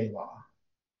Sunday law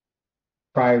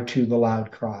prior to the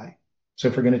loud cry? So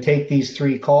if we're going to take these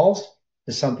three calls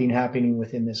as something happening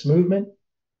within this movement,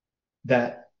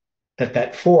 that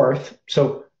fourth.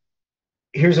 So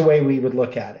here's a way we would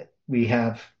look at it. We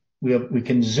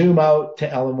can zoom out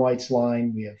to Ellen White's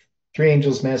line. We have three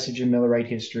angels' message in Millerite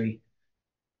history.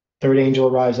 Third angel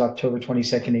arrives October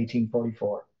 22nd,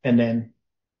 1844. And then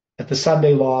at the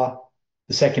Sunday law,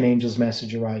 the second angel's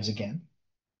message arrives again.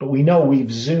 But we know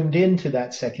we've zoomed into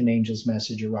that second angel's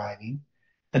message arriving.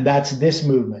 And that's this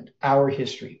movement, our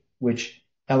history, which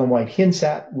Ellen White hints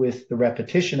at with the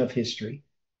repetition of history.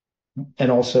 And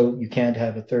also, you can't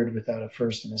have a third without a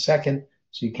first and a second.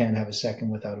 So you can't have a second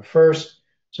without a first.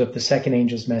 So if the second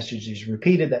angel's message is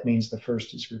repeated, that means the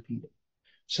first is repeated.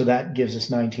 So that gives us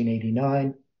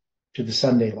 1989 to the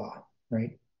Sunday law,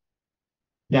 right?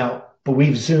 Now, but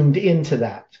we've zoomed into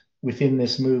that within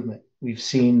this movement. We've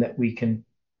seen that we can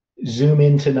zoom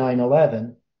into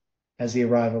 9/11 as the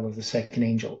arrival of the second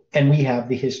angel. And we have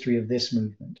the history of this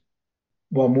movement.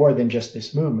 Well, more than just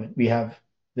this movement, we have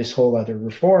this whole other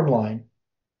reform line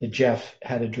that Jeff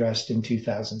had addressed in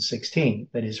 2016,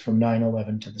 that is from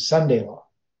 9/11 to the Sunday law.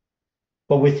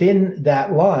 But within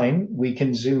that line, we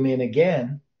can zoom in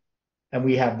again, and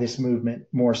we have this movement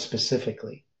more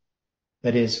specifically,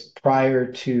 that is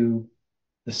prior to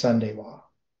the Sunday law,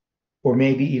 or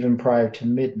maybe even prior to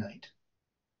midnight.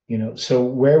 So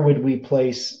where would we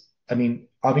place? I mean,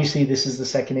 obviously this is the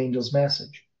second angel's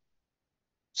message.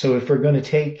 So if we're going to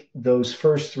take those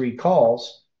first three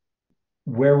calls,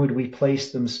 where would we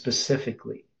place them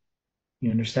specifically?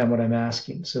 You understand what I'm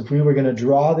asking? So if we were going to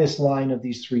draw this line of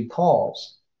these three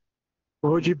calls,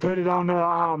 Would you put it on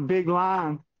the big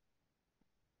line?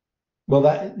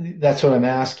 Well, that's what I'm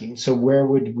asking. So where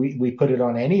would we put it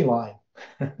on any line?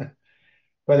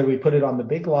 Whether we put it on the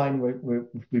big line,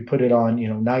 we put it on,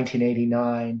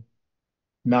 1989,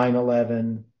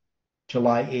 9/11,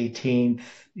 July 18th,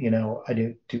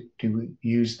 do we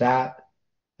use that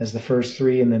as the first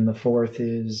three, and then the fourth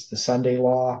is the Sunday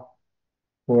law,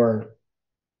 or,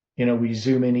 we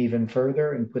zoom in even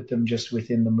further and put them just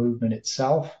within the movement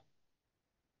itself,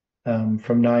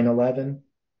 from 9/11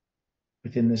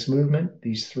 within this movement,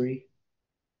 these three.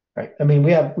 Right. I mean,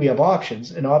 we have options,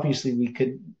 and obviously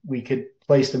we could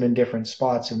place them in different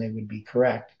spots and they would be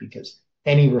correct, because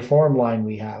any reform line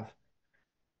we have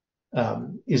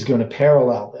is going to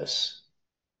parallel this.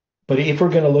 But if we're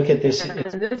going to look at this,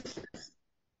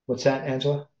 what's that,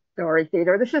 Angela? Sorry,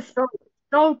 Theodore. This is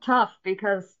so tough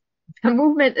because the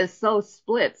movement is so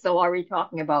split. So are we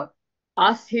talking about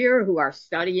us here who are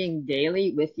studying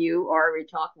daily with you, or are we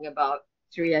talking about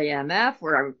 3AMF,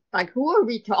 or who are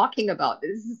we talking about?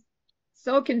 This is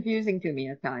so confusing to me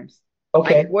at times.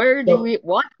 Okay. What do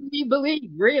we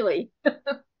believe, really?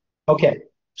 Okay.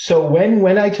 So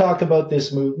when I talk about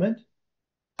this movement,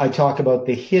 I talk about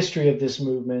the history of this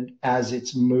movement as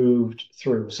it's moved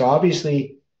through. So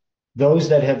obviously, those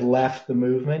that have left the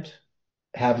movement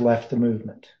have left the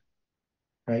movement,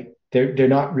 right? They're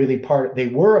not really they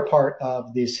were a part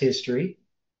of this history,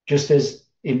 just as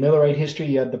in Millerite history,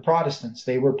 you had the Protestants.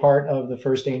 They were part of the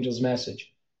first angel's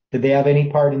message. Did they have any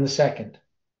part in the second?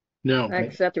 No. Right.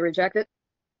 Except to reject it?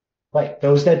 Right.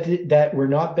 Those that were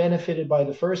not benefited by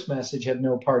the first message have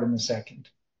no part in the second,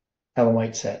 Ellen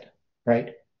White said,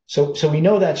 right? So we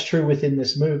know that's true within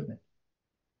this movement.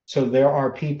 So there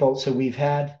are people, so we've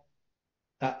had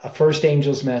a first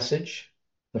angel's message,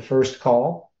 the first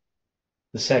call,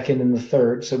 the second and the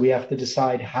third. So we have to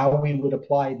decide how we would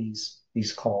apply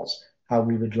these calls, how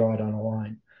we would draw it on a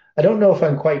line. I don't know if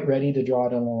I'm quite ready to draw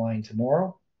it on a line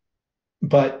tomorrow,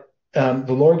 but the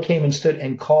Lord came and stood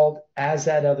and called, as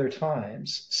at other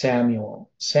times,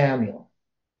 Samuel, Samuel.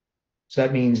 So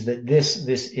that means that this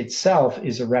itself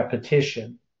is a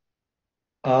repetition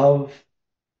of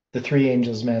the three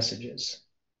angels' messages.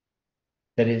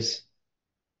 That is,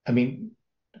 I mean,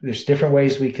 there's different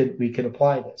ways we could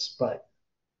apply this, but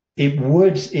it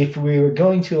would, if we were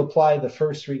going to apply the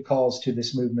first three calls to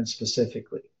this movement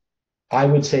specifically, I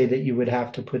would say that you would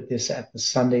have to put this at the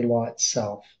Sunday law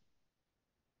itself,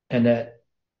 and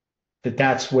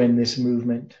that's when this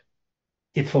movement,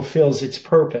 it fulfills its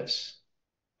purpose.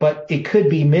 But it could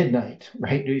be midnight,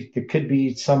 right? There could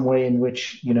be some way in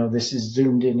which, this is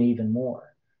zoomed in even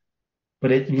more.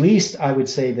 But at least I would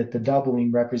say that the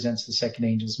doubling represents the second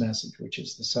angel's message, which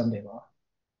is the Sunday law.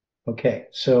 Okay,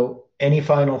 so any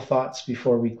final thoughts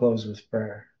before we close with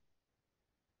prayer?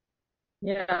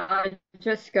 Yeah, I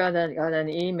just got an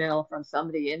email from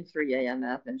somebody in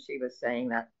 3AMF, and she was saying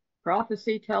that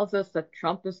prophecy tells us that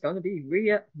Trump is going to be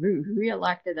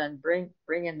re-elected and bring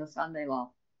in the Sunday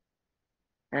law.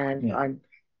 And Yeah.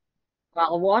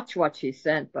 I'll watch what she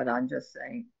sent, but I'm just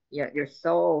saying, yeah, you're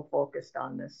so focused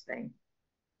on this thing.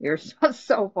 You're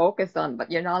so focused on,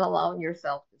 but you're not allowing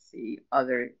yourself to see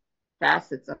other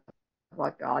facets of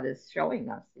what God is showing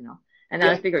us, And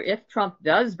I figure if Trump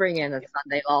does bring in a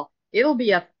Sunday law, it'll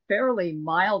be a fairly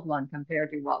mild one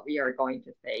compared to what we are going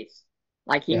to face.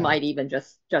 Like he might even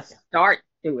just start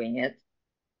doing it,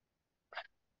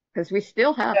 because we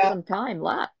still have some time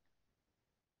left.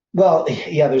 Well,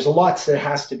 yeah, there's a lot that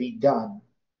has to be done,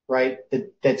 right?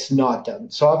 That's not done.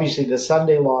 So obviously the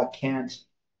Sunday law can't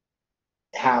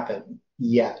happen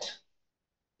yet.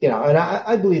 And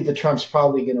I believe that Trump's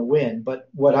probably going to win, but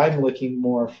what I'm looking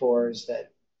more for is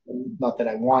that, not that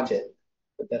I want it,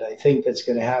 but that I think that's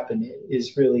going to happen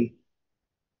is really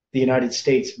the United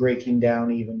States breaking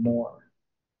down even more,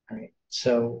 right?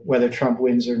 So whether Trump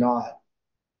wins or not,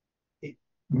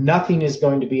 nothing is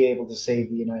going to be able to save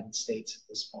the United States at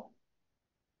this point.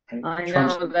 Right? I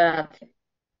know that.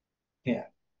 Yeah.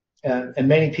 And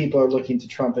many people are looking to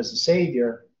Trump as a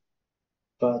savior,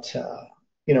 but,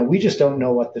 we just don't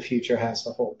know what the future has to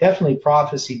hold. Definitely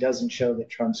prophecy doesn't show that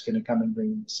Trump's going to come and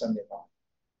bring in the Sunday law.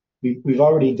 We've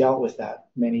already dealt with that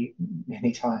many,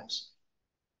 many times.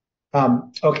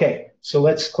 Okay, so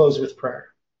let's close with prayer.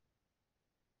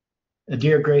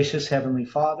 Dear gracious Heavenly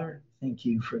Father, thank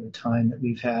you for the time that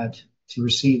we've had to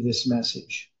receive this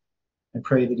message. I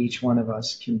pray that each one of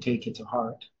us can take it to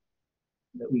heart,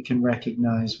 that we can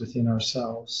recognize within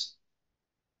ourselves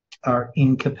our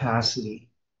incapacity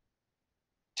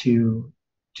to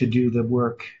do the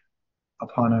work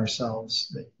upon ourselves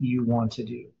that you want to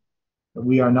do, that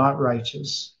we are not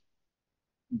righteous,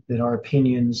 that our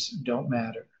opinions don't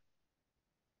matter,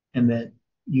 and that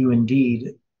you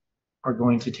indeed are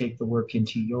going to take the work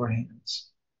into your hands.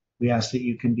 We ask that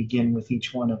you can begin with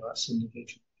each one of us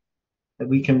individually, that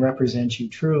we can represent you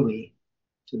truly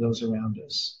to those around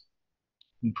us.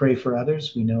 We pray for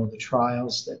others. We know the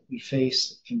trials that we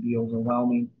face can be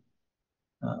overwhelming.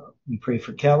 We pray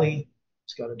for Kelly.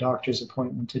 He's got a doctor's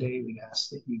appointment today. We ask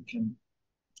that you can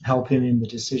help him in the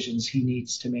decisions he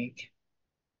needs to make.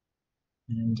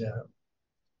 And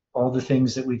all the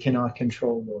things that we cannot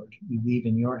control, Lord, we leave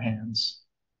in your hands.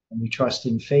 And we trust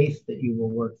in faith that you will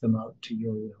work them out to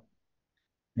your will.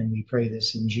 And we pray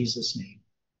this in Jesus' name.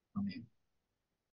 Amen.